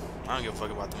mods. I don't give a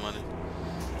fuck about the money.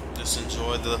 Just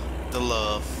enjoy the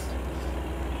love.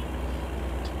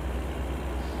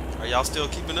 Are y'all still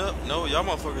keeping up? No, y'all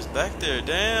motherfuckers back there.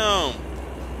 Damn.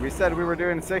 We said we were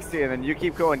doing 60, and then you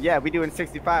keep going, yeah, we doing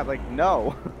 65. Like,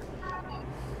 no.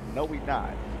 No, we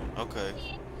not. Okay.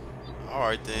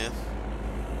 Alright, then.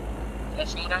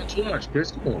 That's not too much, Chris.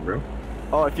 Come on, bro.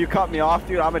 Oh, if you cut me off,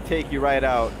 dude, I'm gonna take you right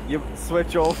out. You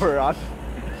switch over.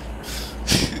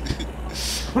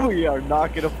 We are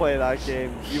not gonna play that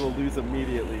game. You will lose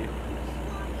immediately.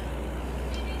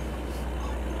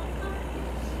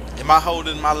 Am I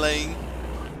holding my lane?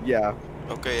 Yeah.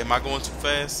 Okay, am I going too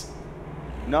fast?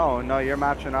 No, you're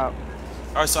matching up.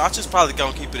 Alright, so I just probably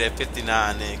gonna keep it at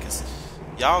 59 then, cause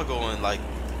y'all going like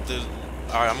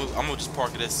alright, I'm gonna just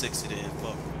park it at 60 then.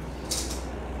 Fuck.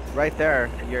 Right there,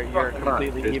 you're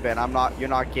completely even. You're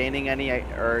not gaining any,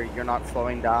 or you're not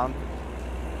slowing down.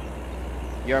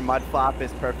 Your mud flap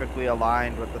is perfectly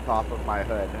aligned with the top of my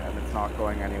hood, and it's not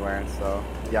going anywhere. So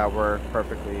yeah, we're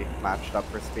perfectly matched up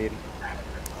for speed.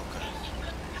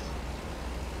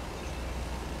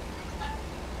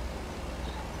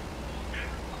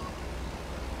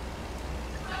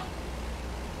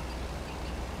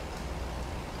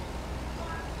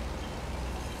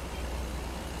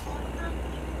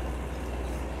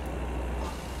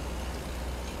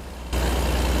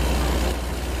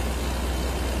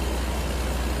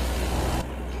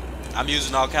 I'm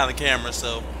using all kind of cameras,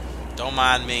 so don't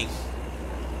mind me.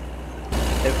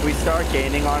 If we start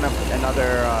gaining on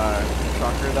another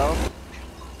trucker, though,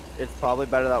 it's probably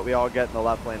better that we all get in the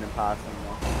left lane and pass him,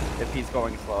 though, if he's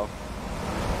going slow.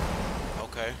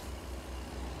 Okay.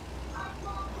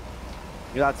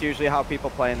 That's usually how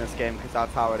people play in this game, because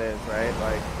that's how it is, right?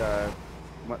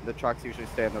 Like, the trucks usually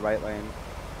stay in the right lane.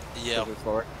 Yeah.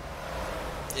 Slower.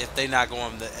 If they're not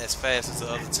going as fast as the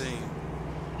other team.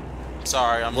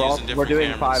 Sorry, I'm using different We're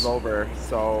doing cameras. 5 over,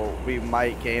 so we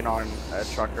might gain on a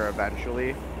trucker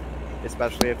eventually,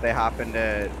 especially if they happen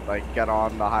to like get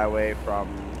on the highway from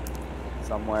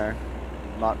somewhere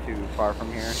not too far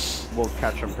from here. We'll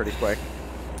catch them pretty quick.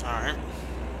 All right.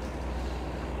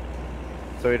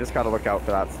 So we just gotta look out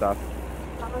for that stuff.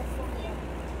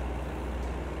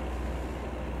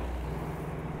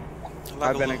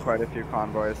 I've been in quite a few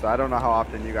convoys, so I don't know how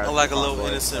often you guys. I like a little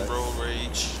innocent road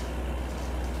rage.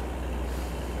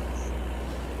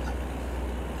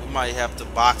 We might have to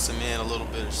box him in a little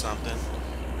bit or something.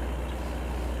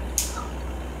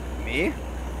 Me?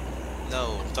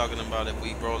 No, I'm talking about if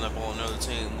we rolling up on another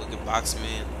team, we could box him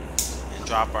in and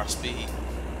drop our speed.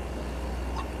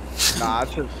 Nah,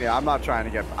 it's just me. I'm not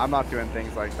doing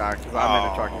things like that because I'm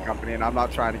in a trucking company and I'm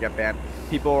not trying to get banned.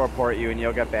 People will report you and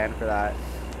you'll get banned for that.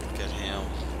 Look at him.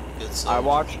 Good I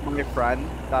watched my friend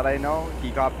that I know.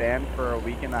 He got banned for a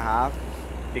week and a half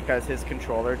because his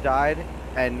controller died,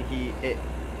 and he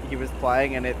was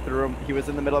playing and it threw him. He was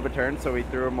in the middle of a turn, so he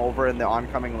threw him over in the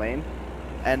oncoming lane,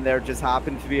 and there just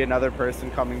happened to be another person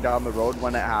coming down the road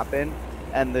when it happened,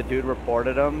 and the dude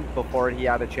reported him before he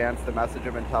had a chance to message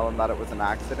him and tell him that it was an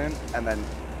accident, and then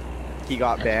he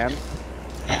got banned.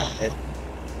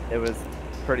 It was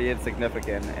pretty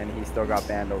insignificant, and he still got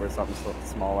banned over something so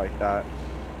small like that.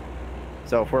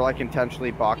 So if we're like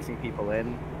intentionally boxing people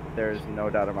in, there's no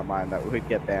doubt in my mind that we'd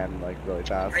get banned like really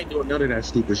fast. I ain't doing none of that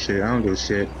stupid shit. I don't give a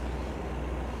shit.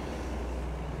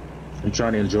 I'm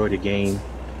trying to enjoy the game.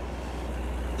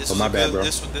 This Oh, was my a bad, good, bro.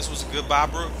 This was a good buy,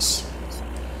 Brooks.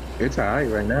 It's alright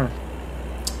right now.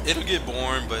 It'll get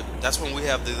boring, but that's when we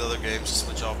have the other games to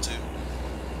switch off to.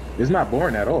 It's not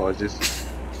boring at all. It's just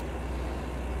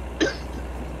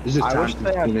I time wish they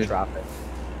had consuming. traffic.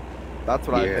 That's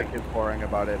what I Yeah. think is boring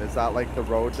about it. Is that like the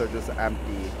roads are just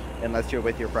empty unless you're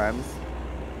with your friends.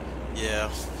 Yeah.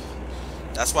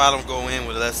 That's why I don't go in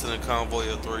with less than a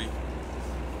convoy of 3.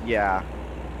 Yeah.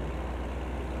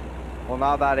 Well,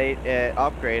 now that it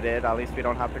upgraded, at least we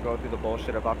don't have to go through the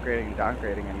bullshit of upgrading and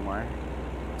downgrading anymore.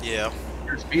 Yeah.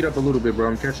 Speed up a little bit, bro.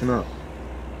 I'm catching up.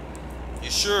 You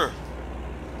sure?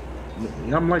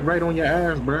 I'm like right on your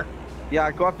ass, bro. Yeah,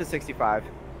 go up to 65.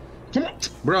 Come on,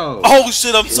 bro. Oh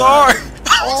shit! I'm sorry.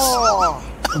 Oh,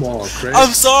 Come on, Chris. I'm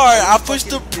sorry. I pushed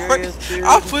the fucking brake. serious, dude?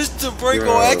 I pushed the brake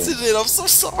Bro. on accident. I'm so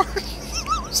sorry.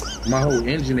 My whole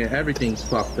engine and everything's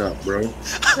fucked up, bro.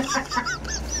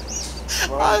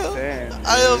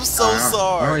 I am so I don't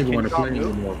sorry. even want to Can play you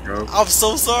not anymore, bro. I'm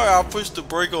so sorry. I pushed the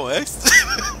brake on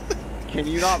accident. Can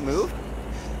you not move?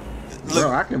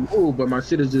 Bro, I can move, but my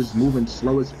shit is just moving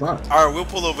slow as fuck. All right, we'll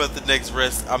pull over at the next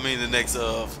rest. I mean, the next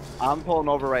I'm pulling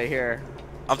over right here.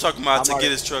 I'm talking about I'm to already-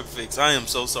 get his truck fixed. I am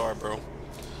so sorry, bro.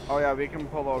 Oh yeah, we can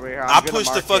pull over here. I I'm gonna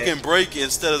pushed the mark fucking it. brake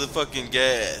instead of the fucking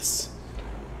gas.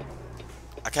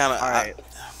 I kind of. Alright.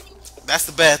 That's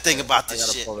the bad thing about I this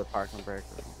gotta shit. pull the parking brake.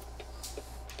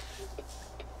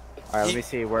 Alright, let me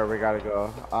see where we gotta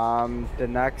go. The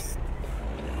next.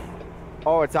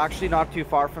 Oh, it's actually not too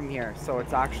far from here. So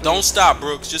it's actually. Don't stop,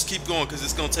 Brooks. Just keep going, because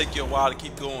it's gonna take you a while to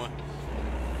keep going.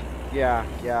 Yeah,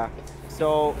 yeah.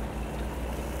 So.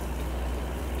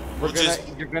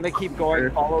 You're gonna keep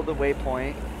going, follow the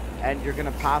waypoint, and you're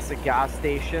gonna pass a gas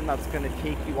station that's gonna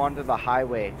take you onto the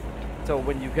highway. So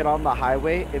when you get on the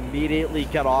highway, immediately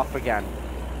get off again,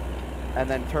 and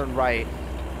then turn right.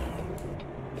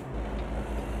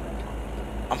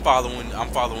 I'm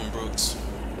following Brooks.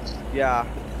 Yeah,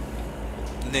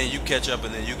 And then you catch up,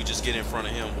 and then you can just get in front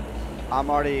of him. I'm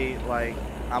already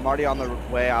on the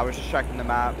way. I was just checking the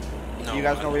map. No, Do you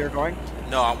guys know where you're going?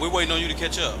 No, we're waiting on you to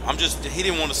catch up. He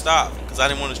didn't want to stop because I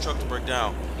didn't want his truck to break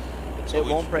down. So It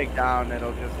won't break down.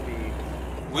 It'll just be.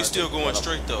 We're still going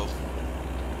straight though.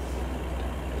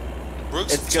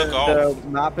 Brooks It's took gonna, off. the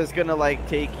map is gonna like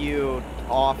take you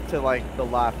off to like the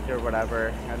left or whatever,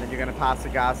 and then you're gonna pass a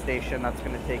gas station that's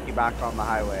gonna take you back on the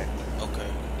highway. Okay.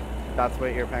 That's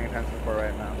what you're paying attention for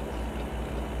right now.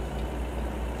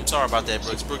 I'm sorry about that,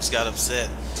 Brooks. Brooks got upset.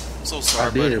 I'm so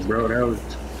sorry, I did, buddy. bro. That was.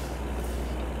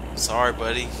 Sorry,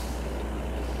 buddy.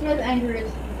 He was angry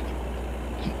as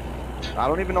I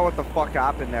don't even know what the fuck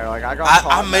happened there. Like I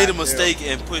I made a mistake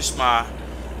and pushed my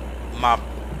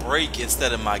brake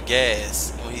instead of my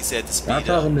gas when he said to speed I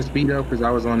told up. him to speed up because I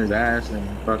was on his ass and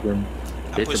fucking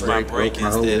I hit the pushed my brake, brake broke my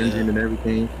whole instead of- engine and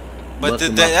everything. But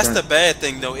Busted my that's the front. bad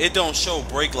thing though. It don't show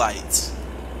brake lights.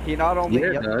 He not only Yeah,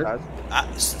 it yep,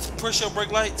 does. Push your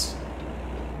brake lights.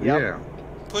 Yep. Yeah.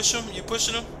 Push them. You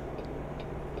pushing them?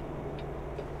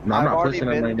 No, I'm I've not already pushing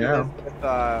been them right through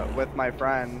now. this with my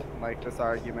friend, like this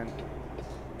argument.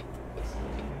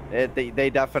 They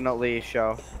definitely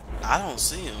show. I don't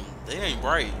see them. They ain't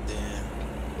bright then.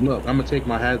 Look, I'm gonna take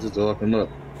my hazards off and look.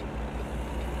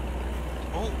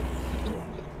 Oh.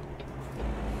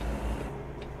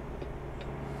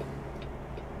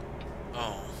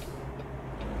 Oh.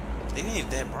 They ain't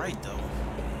that bright though.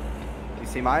 You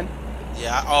see mine?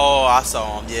 Yeah. I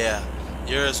saw them. Yeah.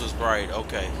 Yours was bright.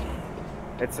 Okay.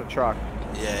 It's a truck.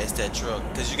 Yeah, it's that truck.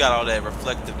 Cause you got all that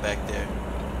reflective back there.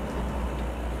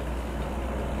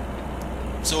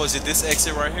 So is it this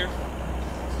exit right here?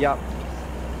 Yep.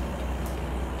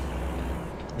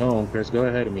 No, Chris, go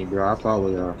ahead of me, bro. I'll follow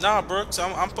y'all. Nah, Brooks.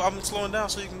 I'm slowing down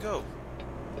so you can go.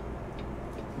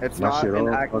 It's My not shit an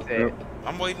all fucked exit. up.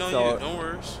 I'm waiting on So- you. No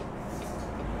worries.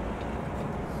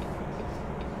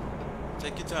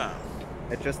 Take your time.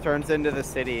 It just turns into the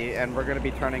city, and we're gonna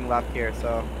be turning left here.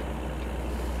 So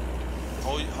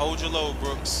Hold your load,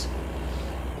 Brooks.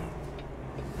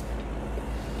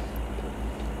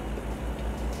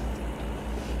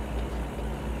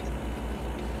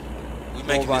 We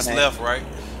making this left, right?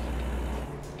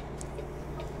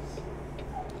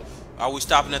 Are we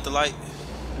stopping at the light?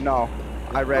 No,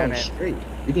 I ran it. Straight.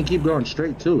 You can keep going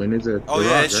straight too, and it's a. Oh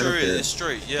yeah, it sure is. It's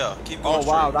straight. Yeah, keep going. Oh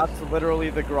wow, that's literally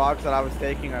the garage that I was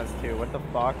taking us to. What the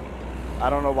fuck? I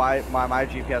don't know why my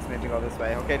GPS made me go this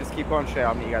way. Okay, just keep going straight.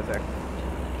 I'll meet you guys there.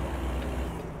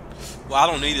 Well, I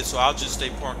don't need it, so I'll just stay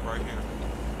parked right here.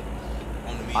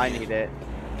 On the median. I need it.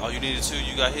 Oh, you need it too?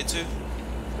 You got hit too?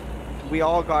 We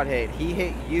all got hit. He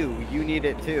hit you. You need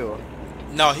it too.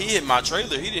 No, he hit my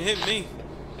trailer. He didn't hit me.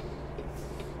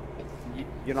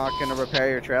 You're not gonna repair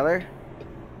your trailer?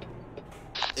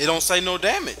 It don't say no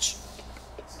damage.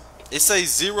 It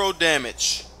says 0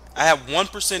 damage. I have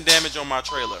 1% damage on my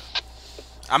trailer.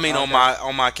 I mean on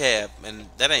my cab, and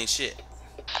that ain't shit.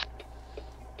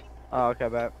 Oh, okay,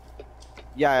 bet.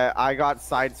 Yeah, I got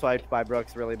sideswiped by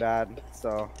Brooks really bad,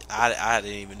 so I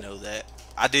didn't even know that.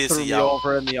 I did see y'all y'all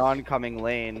over in the oncoming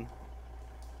lane.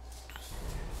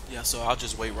 Yeah, so I'll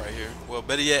just wait right here. Well,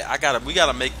 better yet, we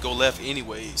gotta make go left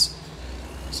anyways.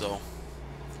 So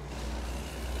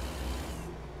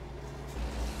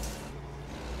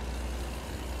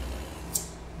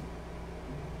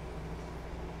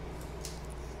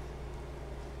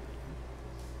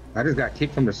I just got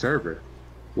kicked from the server.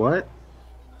 What?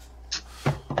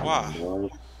 Why?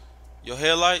 Your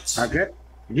headlights? I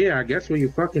guess when you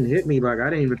fucking hit me, like I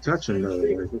didn't even touch them though.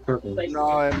 Like,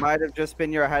 No, it might have just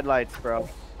been your headlights, bro.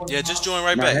 Yeah, just join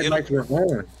right my back. headlights were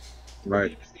on.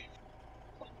 Like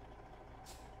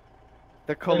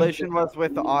The collision was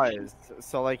with us,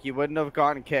 so like you wouldn't have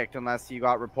gotten kicked unless you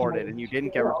got reported, and you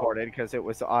didn't get reported because it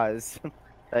was us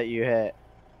that you hit.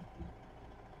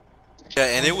 Yeah,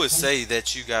 and it would say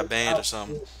that you got banned or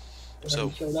something.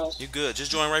 So you good.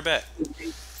 Just join right back.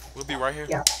 We'll be right here.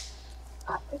 Yeah.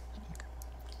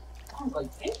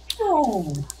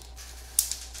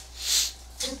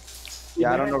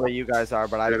 Yeah, I don't know where you guys are,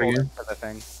 but I pulled in for the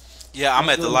thing. Yeah, I'm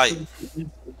at the light.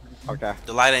 Okay.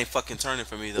 The light ain't fucking turning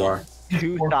for me though.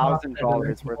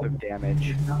 $2,000 worth of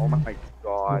damage. Oh my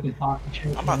god.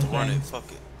 I'm about to run it.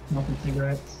 Fuck it. Smoking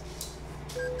cigarettes.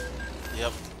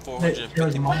 Yep.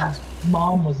 450 pounds.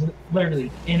 Mom was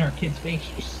literally in her kid's face.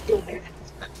 She's still there.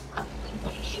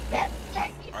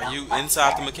 Are you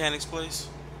inside the mechanic's place?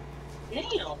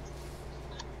 Damn.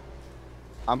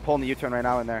 I'm pulling the U-turn right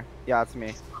now in there. Yeah, that's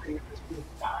me.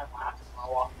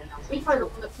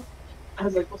 I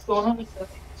was like, what's going on?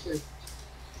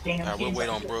 Alright, we'll wait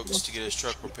on Brooks to get his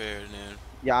truck repaired and then.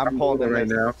 Yeah, I'm pulling in right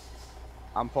now.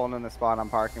 I'm pulling in the spot. I'm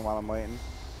parking while I'm waiting.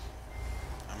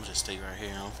 I'm gonna just stay right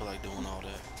here. I don't feel like doing all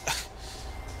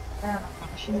that.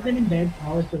 She's been in bed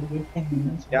probably for the week 10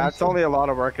 minutes. Yeah, it's only a lot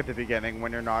of work at the beginning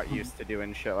when you're not used to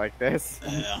doing shit like this.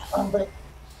 Yeah.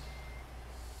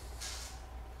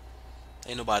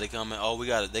 Ain't nobody coming. Oh,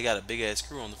 they got a big ass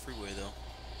crew on the freeway though.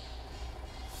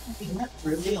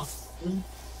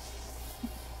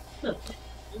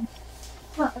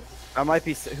 I might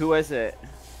be. Who is it?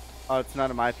 Oh, it's none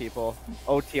of my people.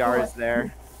 OTR is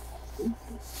there.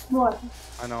 What?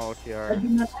 I know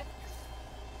OTR.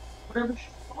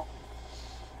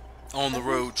 On the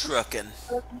road trucking.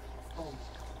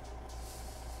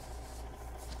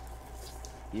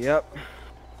 Yep.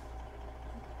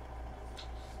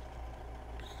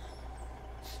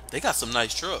 They got some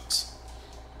nice trucks.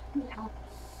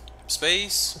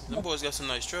 Space, them boys got some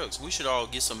nice trucks. We should all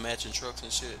get some matching trucks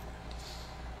and shit.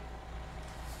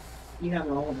 You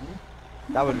have all of them.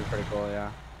 That would be pretty cool,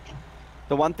 yeah.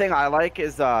 The one thing I like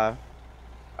is, I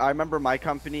remember my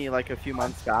company, like, a few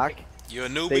months back. You a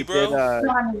newbie, they bro?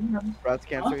 Did breast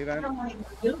cancer event.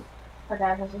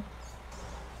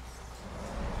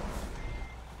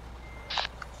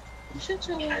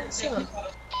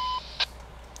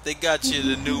 They got you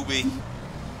the newbie.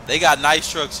 They got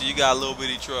nice trucks, so you got a little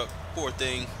bitty truck. Poor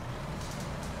thing.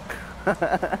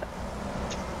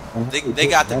 They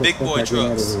got the big boy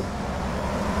trucks.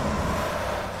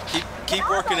 Keep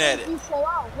working at it.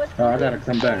 Oh, I gotta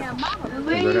come back.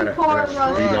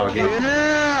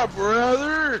 Yeah,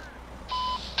 brother.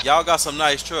 Y'all got some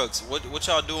nice trucks. What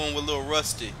y'all doing with little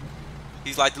Rusty?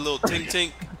 He's like the little tink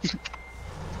tink.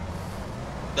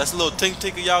 That's the little tink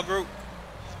tink of y'all group.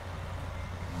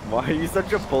 Why are you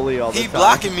such a bully all the time? He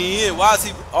blocking me in. Why is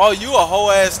he? Oh, you a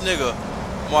whole ass nigga,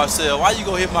 Marcel. Why you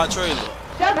gonna hit my trailer?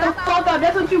 Shut the fuck up.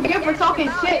 That's what you get for talking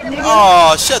shit, nigga.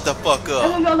 Oh, shut the fuck up.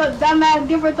 That's what your little dumbass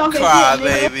get for talking Cry shit,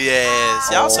 nigga. baby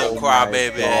ass. Y'all some cry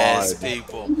baby ass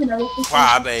people.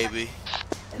 Cry baby.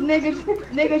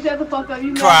 Nigga, shut the fuck up.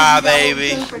 You Cry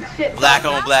baby. Black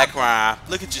on black crime.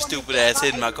 Look at your stupid ass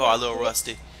hitting my car, little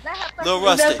Rusty. Little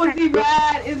Rusty. Is that pussy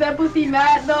mad? Is that pussy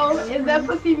mad though? Is that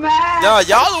pussy mad? No,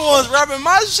 y'all the ones rapping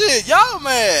my shit. Y'all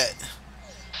mad.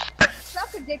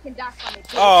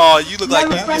 Oh, you look like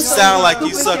you sound like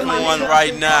you sucking one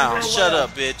right now. Shut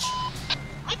up, bitch.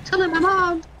 I'm telling my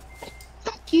mom.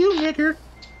 Fuck you, nigger.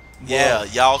 Yeah,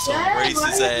 y'all some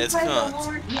racist ass cunts.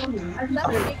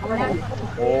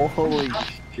 Holy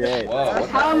shit.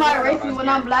 How am I racist when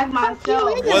I'm black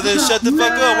myself? Well then shut the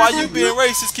fuck up. Why you being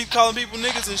racist? Keep calling people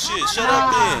niggas and shit. Shut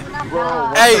up then.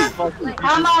 Hey,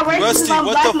 How am I racist Rusty, if I'm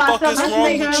what black the fuck myself? is That's wrong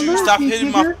making with her you? Stop racist,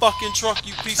 hitting my nigga. fucking truck,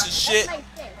 you piece of shit.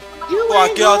 Before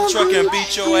I get out the truck and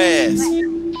beat your ass.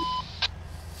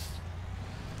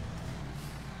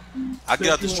 I get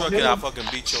out this truck and I'll fucking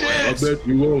beat your ass. I bet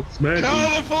you won't smack him.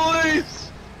 Call the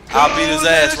police! I'll beat his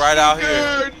ass right out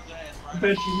here. I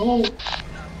bet you won't.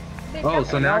 Oh,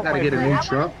 so now I gotta get a new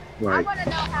truck? Like,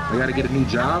 I gotta get a new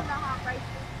job?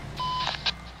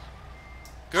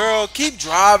 Girl, keep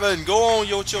driving. Go on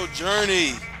your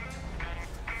journey.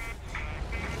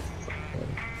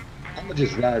 I'm gonna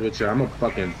just ride with you. I'm gonna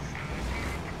fucking...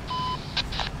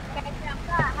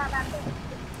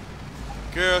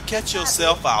 Girl, catch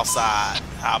yourself outside.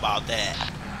 How about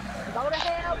that?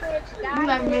 You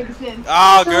not making sense.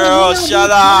 Oh, girl, shut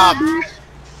up.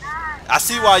 I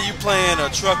see why you playing a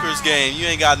trucker's game. You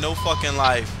ain't got no fucking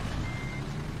life.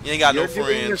 You ain't got no You're doing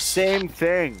the friends. same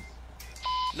thing.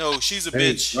 No, she's a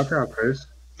Hey, bitch. watch out, Chris.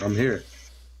 I'm here.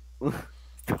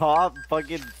 Stop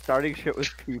fucking starting shit with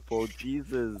people.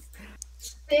 Jesus.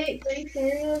 Are you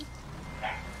serious?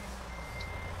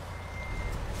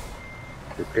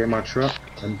 Repair my truck.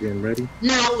 I'm getting ready.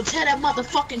 Now tear that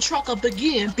motherfucking truck up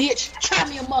again, bitch. Try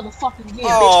me a motherfucking again,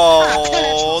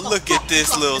 Oh, bitch. look at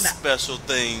this little special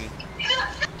thing.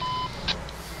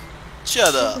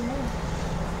 Shut up.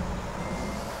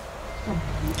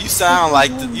 You sound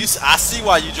like I see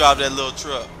why you drive that little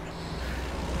truck.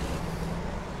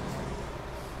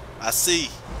 I see.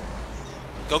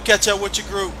 Go catch up with your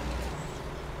group.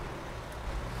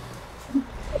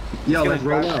 Yo, let's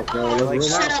roll out, bro. Let's roll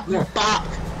Shut out. up, you bop.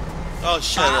 Oh,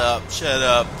 shut up. Shut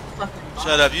up.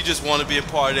 Shut up. You just want to be a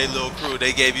part of their little crew.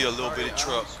 They gave you a little bitty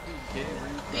truck.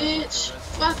 Bitch,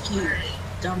 fuck you,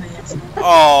 dumbass.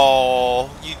 Oh,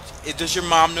 does your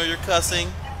mom know you're cussing?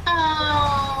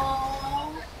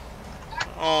 Oh.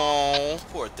 Oh,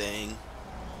 poor thing.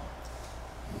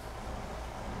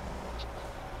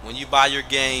 When you buy your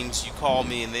games, you call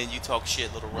me and then you talk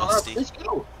shit, little Rusty. Let's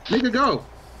go. Nigga, go.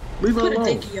 Leave her Put a alone.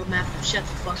 dick in your mouth and shut the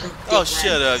fuck up. Oh,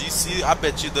 shut up. You see, I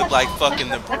bet you look like fucking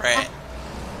the brat.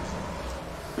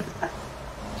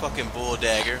 Fucking bull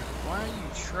dagger. Why are you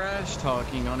trash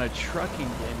talking on a trucking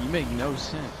game? You make no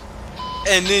sense.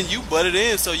 And then you butted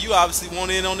in, so you obviously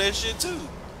want in on that shit too.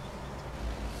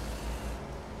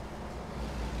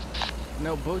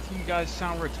 No, both of you guys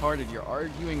sound retarded. You're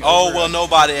arguing. Oh, over well, a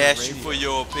nobody trucker asked you radio. for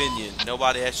your opinion.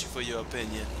 Nobody asked you for your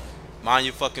opinion. Mind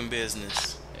your fucking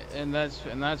business. And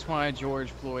that's why George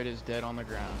Floyd is dead on the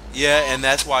ground. Yeah, and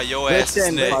that's why your ass is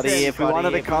Listen, next. buddy, if we wanted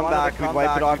to come back, we'd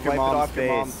wipe it off your mom's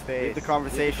face. Leave the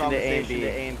conversation to A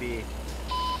and B.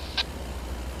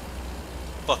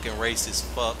 Fucking racist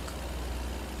fuck.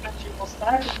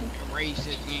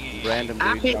 Racist. Random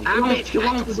dude. I bet you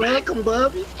won't smack him,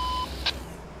 Bubby.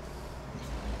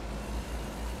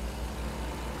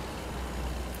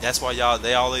 That's why y'all,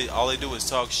 all they do is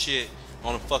talk shit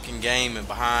on a fucking game and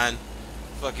behind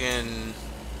fucking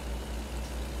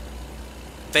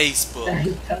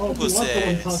Facebook. Pussy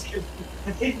ass.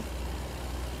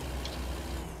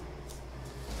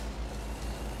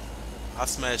 I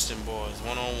smashed them boys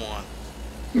one-on-one.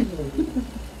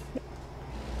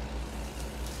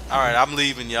 Alright, I'm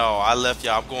leaving y'all. I left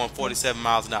y'all. I'm going 47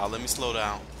 miles an hour. Let me slow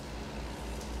down.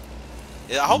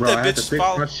 Yeah, I hope Bro, that I had bitch to is fix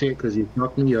following. my shit because you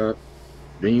fucked me up.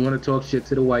 Then you want to talk shit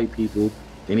to the white people.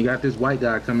 Then you got this white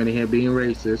guy coming in here being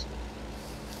racist.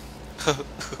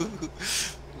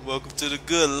 Welcome to the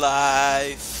good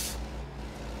life.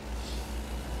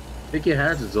 Take your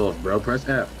hazards off, bro. Press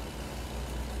F.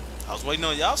 I was waiting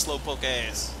on y'all slowpoke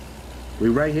ass. We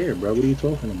right here, bro. What are you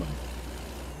talking about?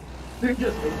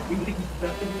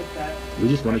 We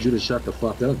just wanted you to shut the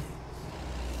fuck up.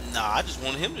 Nah, I just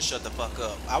wanted him to shut the fuck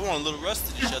up. I want Little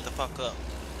Rusty to shut the fuck up.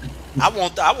 I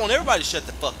want everybody to shut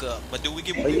the fuck up. But do we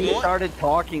get what we You want? started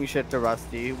talking shit to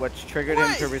Rusty, which triggered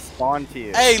him to respond to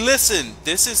you. Hey, listen,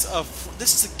 this is a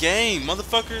game.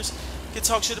 Motherfuckers can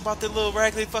talk shit about their little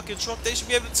raggedy fucking truck. They should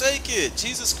be able to take it.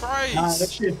 Jesus Christ. Nah,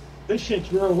 this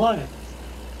shit's real life.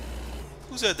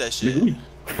 Who said that shit? Nigga,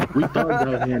 we thought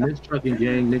out here in this trucking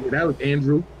gang, nigga. That was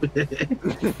Andrew.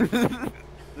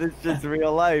 This is just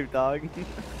real life, dog.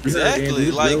 Exactly.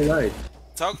 Andrew, Like, real life.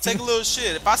 take a little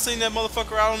shit. If I seen that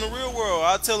motherfucker out in the real world,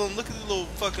 I'd tell him, look at the little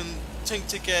fucking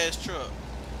tink ass truck.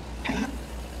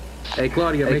 Hey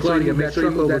Claudia, make sure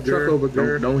you move that truck over,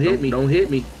 girl. Don't hit me. Don't hit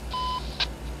me.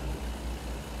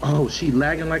 Oh, she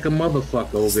lagging like a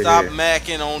motherfucker over here. Stop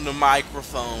macking on the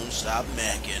microphone. Stop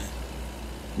macking.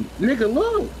 Nigga,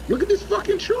 look at this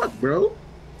fucking truck, bro.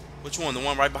 Which one? The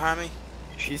one right behind me?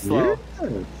 She's slow.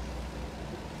 Yeah.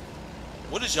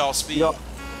 What is y'all speed?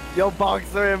 Yo,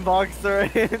 boxer in.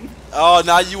 Oh,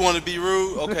 now you want to be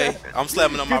rude? Okay, I'm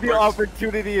slamming on my brakes. The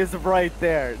opportunity is right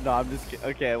there. No, I'm just kidding.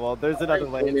 Okay, well, there's another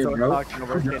lane, so I'm talking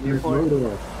over. Can you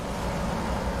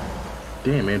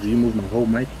Damn, Andrew, you moved my whole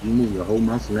mic. You moved your whole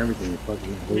mouse and everything.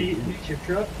 Fix your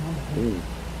truck? Yeah.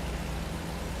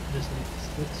 Just need to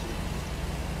split it.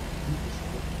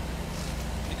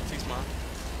 You can fix mine.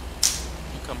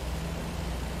 I'm coming.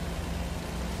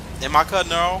 Am I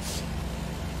cutting her off?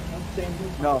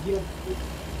 No.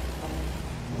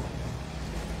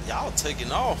 Y'all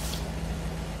taking off.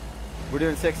 We're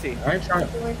doing 60. I ain't trying.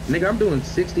 Nigga, I'm doing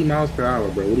 60 miles per hour,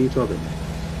 bro. What are you talking about?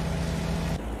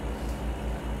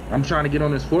 I'm trying to get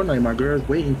on this Fortnite. My girl's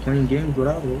waiting, playing games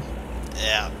without us.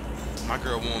 Yeah. My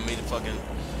girl wanted me to fucking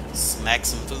smack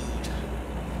some food.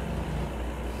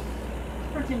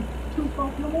 Freaking 2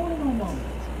 o'clock in the morning almost.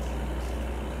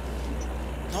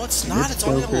 No, it's not. It's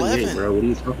only 11. Bro, what are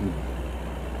you talking about?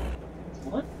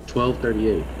 What?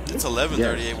 12:38. It's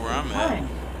 11:38 where I'm at.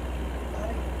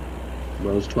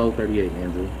 Bro, it's 12:38,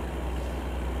 Andrew.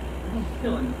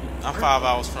 I'm 5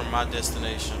 hours from my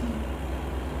destination.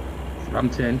 I'm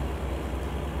 10.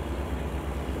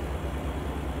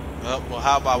 Well,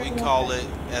 how about we call it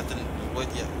at the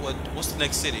what's the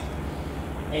next city?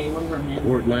 Hey, whatever, man.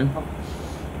 Portland.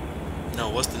 No,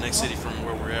 what's the next city from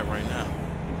where we're at right now?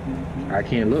 I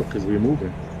can't look because we're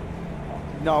moving.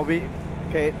 No,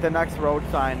 okay, the next road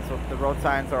sign, so the road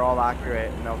signs are all accurate,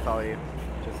 and they'll tell you,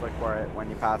 just like where when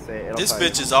you pass it. This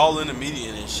bitch is all in the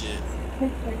median and shit.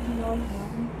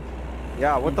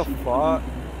 Yeah, what the fuck?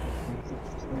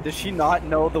 Does she not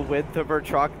know the width of her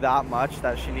truck that much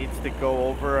that she needs to go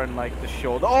over and like the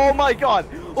shoulder? Oh my god!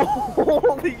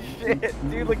 Holy shit!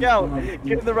 Dude, look out!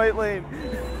 Get in the right lane.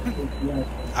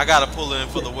 I gotta pull in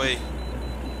for the way.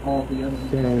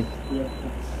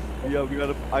 Yeah,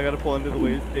 I gotta pull into the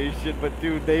way station, but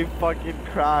dude, they fucking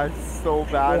crashed so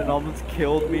bad and almost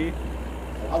killed me.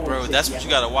 Bro, that's what you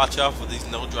gotta watch out for, these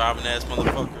no driving ass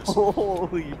motherfuckers.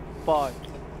 Holy fuck.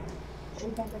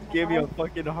 Gave me a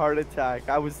fucking heart attack.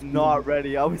 I was not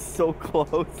ready. I was so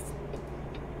close.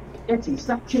 Y'all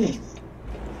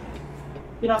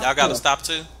gotta stop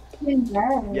too?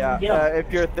 Yeah,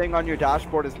 if your thing on your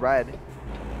dashboard is red.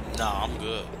 Nah, I'm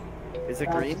good. Is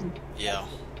it green? Yeah.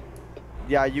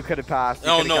 Yeah, you could have passed.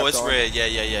 Oh no, it's red. Yeah,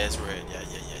 it's red. Yeah.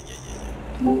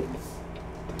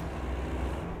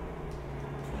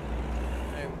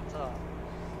 Hey, what's up?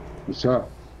 What's up?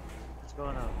 What's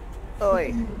going on?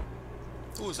 Oi.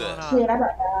 Who's that?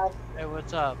 Hey,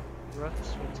 what's up? Brooks?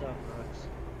 What's up, Brooks?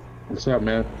 What's up,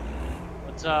 man?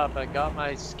 What's up? I got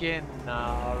my skin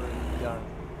already done.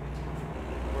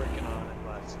 Working on it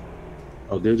last night.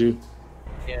 Oh, did you?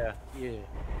 Yeah.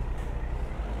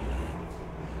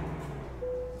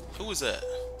 Who was that?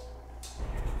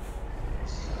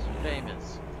 It's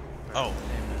famous. Oh.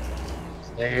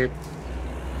 Hey.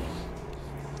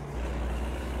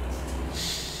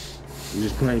 We're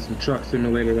just playing some truck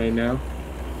simulator right now.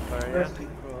 Oh, yeah?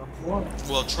 Cool.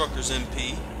 Well, Truckers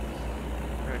MP.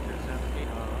 Truckers MP.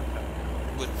 Oh, okay.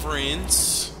 With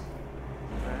friends.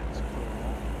 That's cool.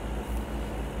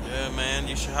 Yeah, man,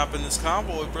 you should hop in this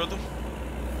convoy, brother.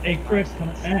 Hey, Chris,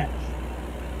 come match.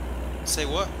 Say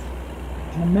what?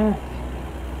 Come match.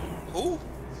 Who?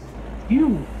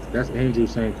 You. That's Andrew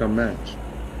saying come match.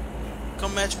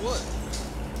 Come match what?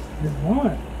 You're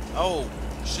one. Oh,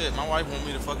 shit, my wife want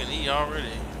me to fucking eat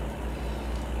already.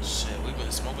 Shit, we've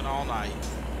been smoking all night.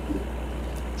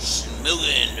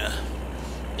 Smoking.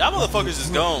 Y'all motherfuckers is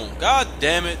gone. God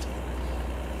damn it.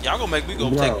 Y'all gonna make me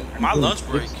go take my lunch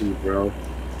break. Bro.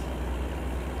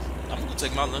 I'm gonna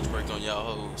take my lunch break on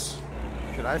y'all hoes.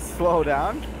 Should I slow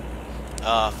down?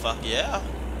 Fuck yeah.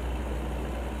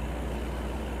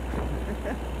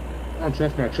 I don't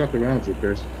trust my truck around you,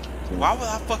 Chris. So. Why would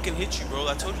I fucking hit you, bro?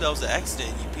 I told you that was an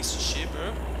accident, you piece of shit,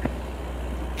 bro.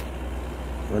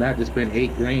 Well, that just spent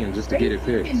 $8 grand just to get it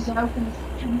fixed.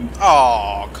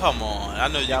 Oh, come on. I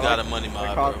know you got a money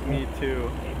mod, bro. Me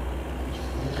too.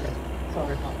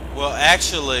 Well,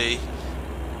 actually,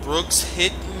 Brooks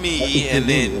hit me, and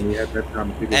then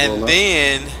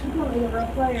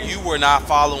you were not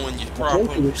following your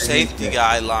proper safety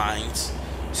guidelines.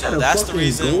 So that's the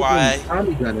reason why.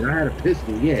 Tommy gun and I had a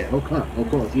pistol. Yeah, of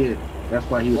course, yeah. That's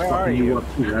why he was fucking you up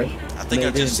too, right? I think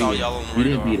I just saw y'all on the radar. You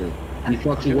didn't beat him. He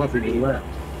fucked you up and you left.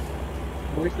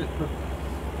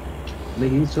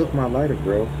 Nigga, you took my lighter,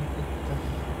 bro.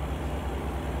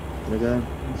 Nigga,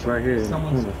 it's right here in the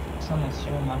corner. Someone's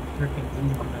showing my freaking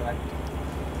blue on their like,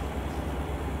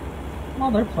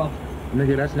 motherfucker.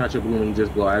 Nigga, that's not your balloon you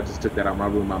just blow. I just took that out my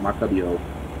room, out my cubbyhole.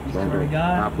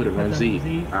 I'll put it on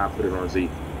Z. I'll put it on Z.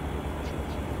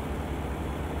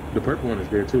 The purple one is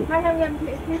there too.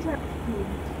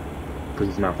 Because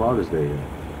it's not Father's Day yet.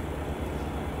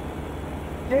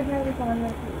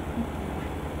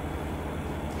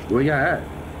 Where y'all at?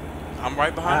 I'm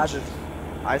right behind you.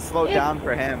 I slowed down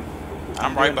for him.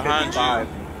 I'm right behind 55.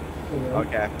 you.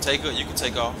 Okay. You can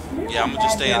take off. Yeah, I'm gonna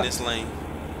just stay in this lane.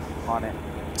 On it.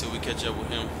 Till we catch up with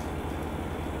him.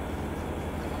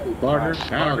 Partner,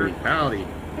 howdy.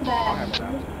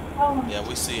 Yeah,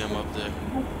 we see him up there.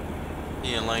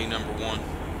 He in lane number 1.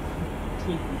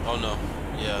 Oh no.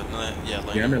 Yeah, lane. Yeah,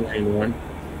 I'm in lane 1.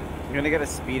 You're gonna get a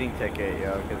speeding ticket,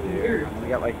 yo, because I'm gonna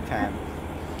get like 10.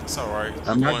 It's alright.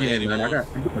 I'm not getting none. I got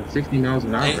 60 miles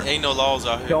an hour. Ain't no laws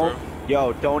out here, bro.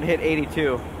 Yo, don't hit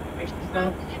 82.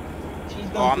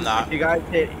 Oh, I'm not. If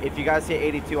you guys hit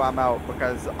 82, I'm out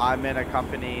because I'm in a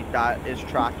company that is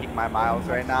tracking my miles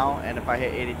right now, and if I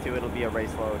hit 82, it'll be a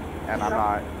race load, and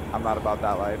I'm not about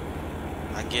that life.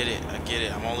 I get it.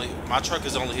 My truck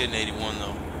is only hitting 81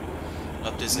 though.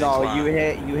 Up this No,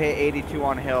 incline. you hit 82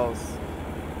 on hills.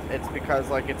 It's because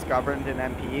like it's governed in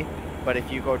MP, but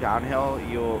if you go downhill,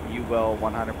 you will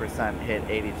 100% hit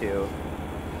 82.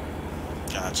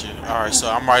 Gotcha. All right, so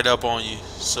I'm right up on you.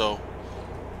 So,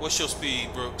 what's your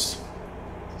speed, Brooks?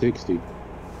 60.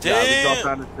 Damn. Yeah, we dropped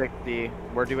down to 60.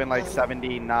 We're doing like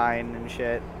 79 and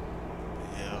shit.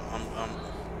 Yeah,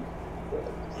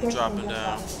 I'm dropping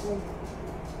down.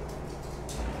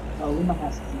 Oh, we might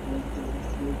have some.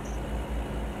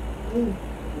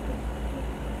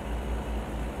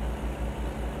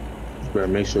 Better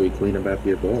make sure you clean up after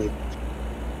your dog.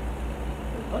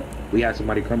 We had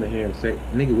somebody come in here and say,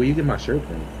 nigga, where you get my shirt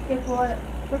from? Guess what?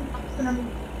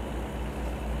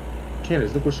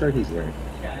 Candace, look what shirt he's wearing.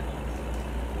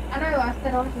 I know, I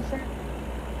said I was a shirt.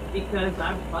 Because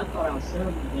I thought I was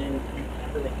serving it, and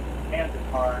after they had the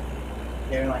car,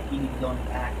 they're like, you need to go in the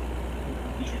back.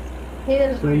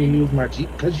 So you use my Jeep?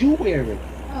 Because you wear it.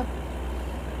 Oh.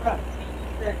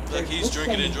 Look, he's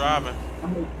drinking and driving.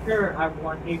 I'm sure I've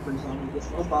worn aprons on this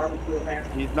little barbecue there.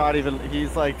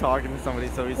 He's like talking to somebody,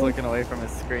 so he's looking away from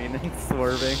his screen and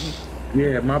swerving.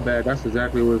 Yeah, my bad. That's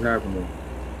exactly what's happening.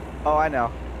 Oh, I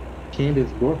know.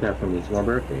 Candace bought that for me. It's my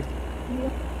birthday.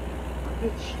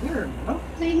 Sure, no.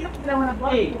 See, you don't want to blow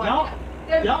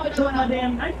Hey, y'all took my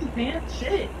damn Nike pants.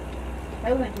 Shit.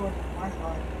 I went to my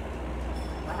car.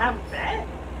 I have a bag.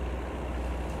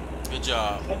 Good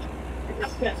job. I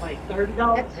spent like $30.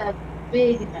 That's a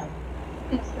big enough.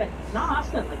 I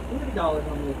spent like $40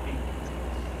 on those pants.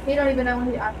 He don't even know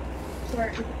when I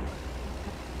swear.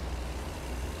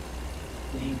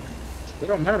 It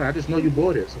don't matter. I just know you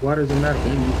bought it. So why does it matter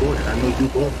when you bought it? I know you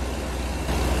bought it.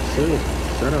 Say it.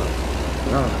 Shut up.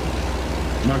 No.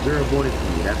 My girl bought it for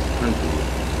me. That's the country.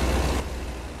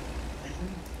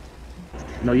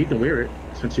 No, you can wear it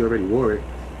since you already wore it.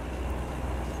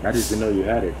 I just didn't know you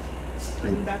had it.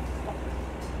 In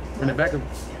the back of...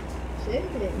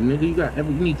 Nigga, you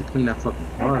need to clean that fucking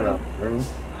car up, bro.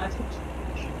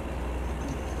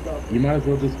 You might as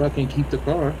well just fucking keep the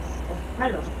car.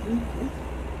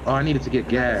 Oh, I needed to get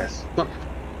gas. Fuck.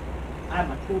 I have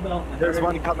my tool belt. There's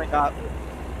one coming up.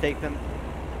 Take them.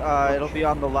 It'll be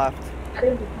on the left.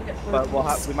 But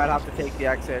we might have to take the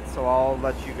exit, so I'll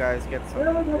let you guys get some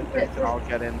distance and I'll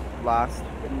get in last.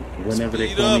 Whenever they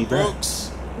Speed call me up, back.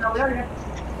 Brooks. No, we already have.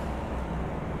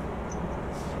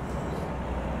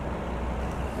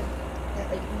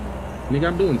 Nigga,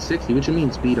 I'm doing 60. What you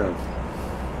mean speed up?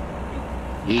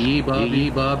 Yeah,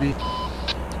 Bobby.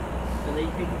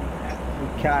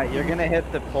 Cat, you're gonna hit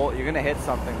the pole. You're gonna hit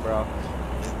something, bro.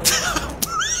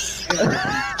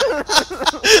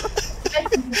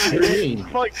 What do you mean?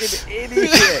 Fucking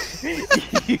idiot!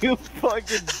 You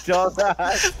fucking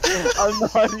dumbass! I'm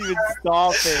not even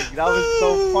stopping. That was so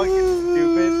fucking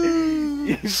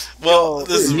stupid. Well,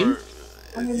 this is where...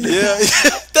 Yeah,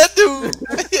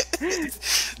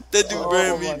 that dude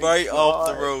ran me right off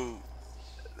the road.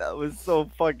 That was so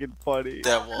fucking funny.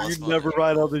 That was You'd never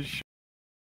ride on this shit.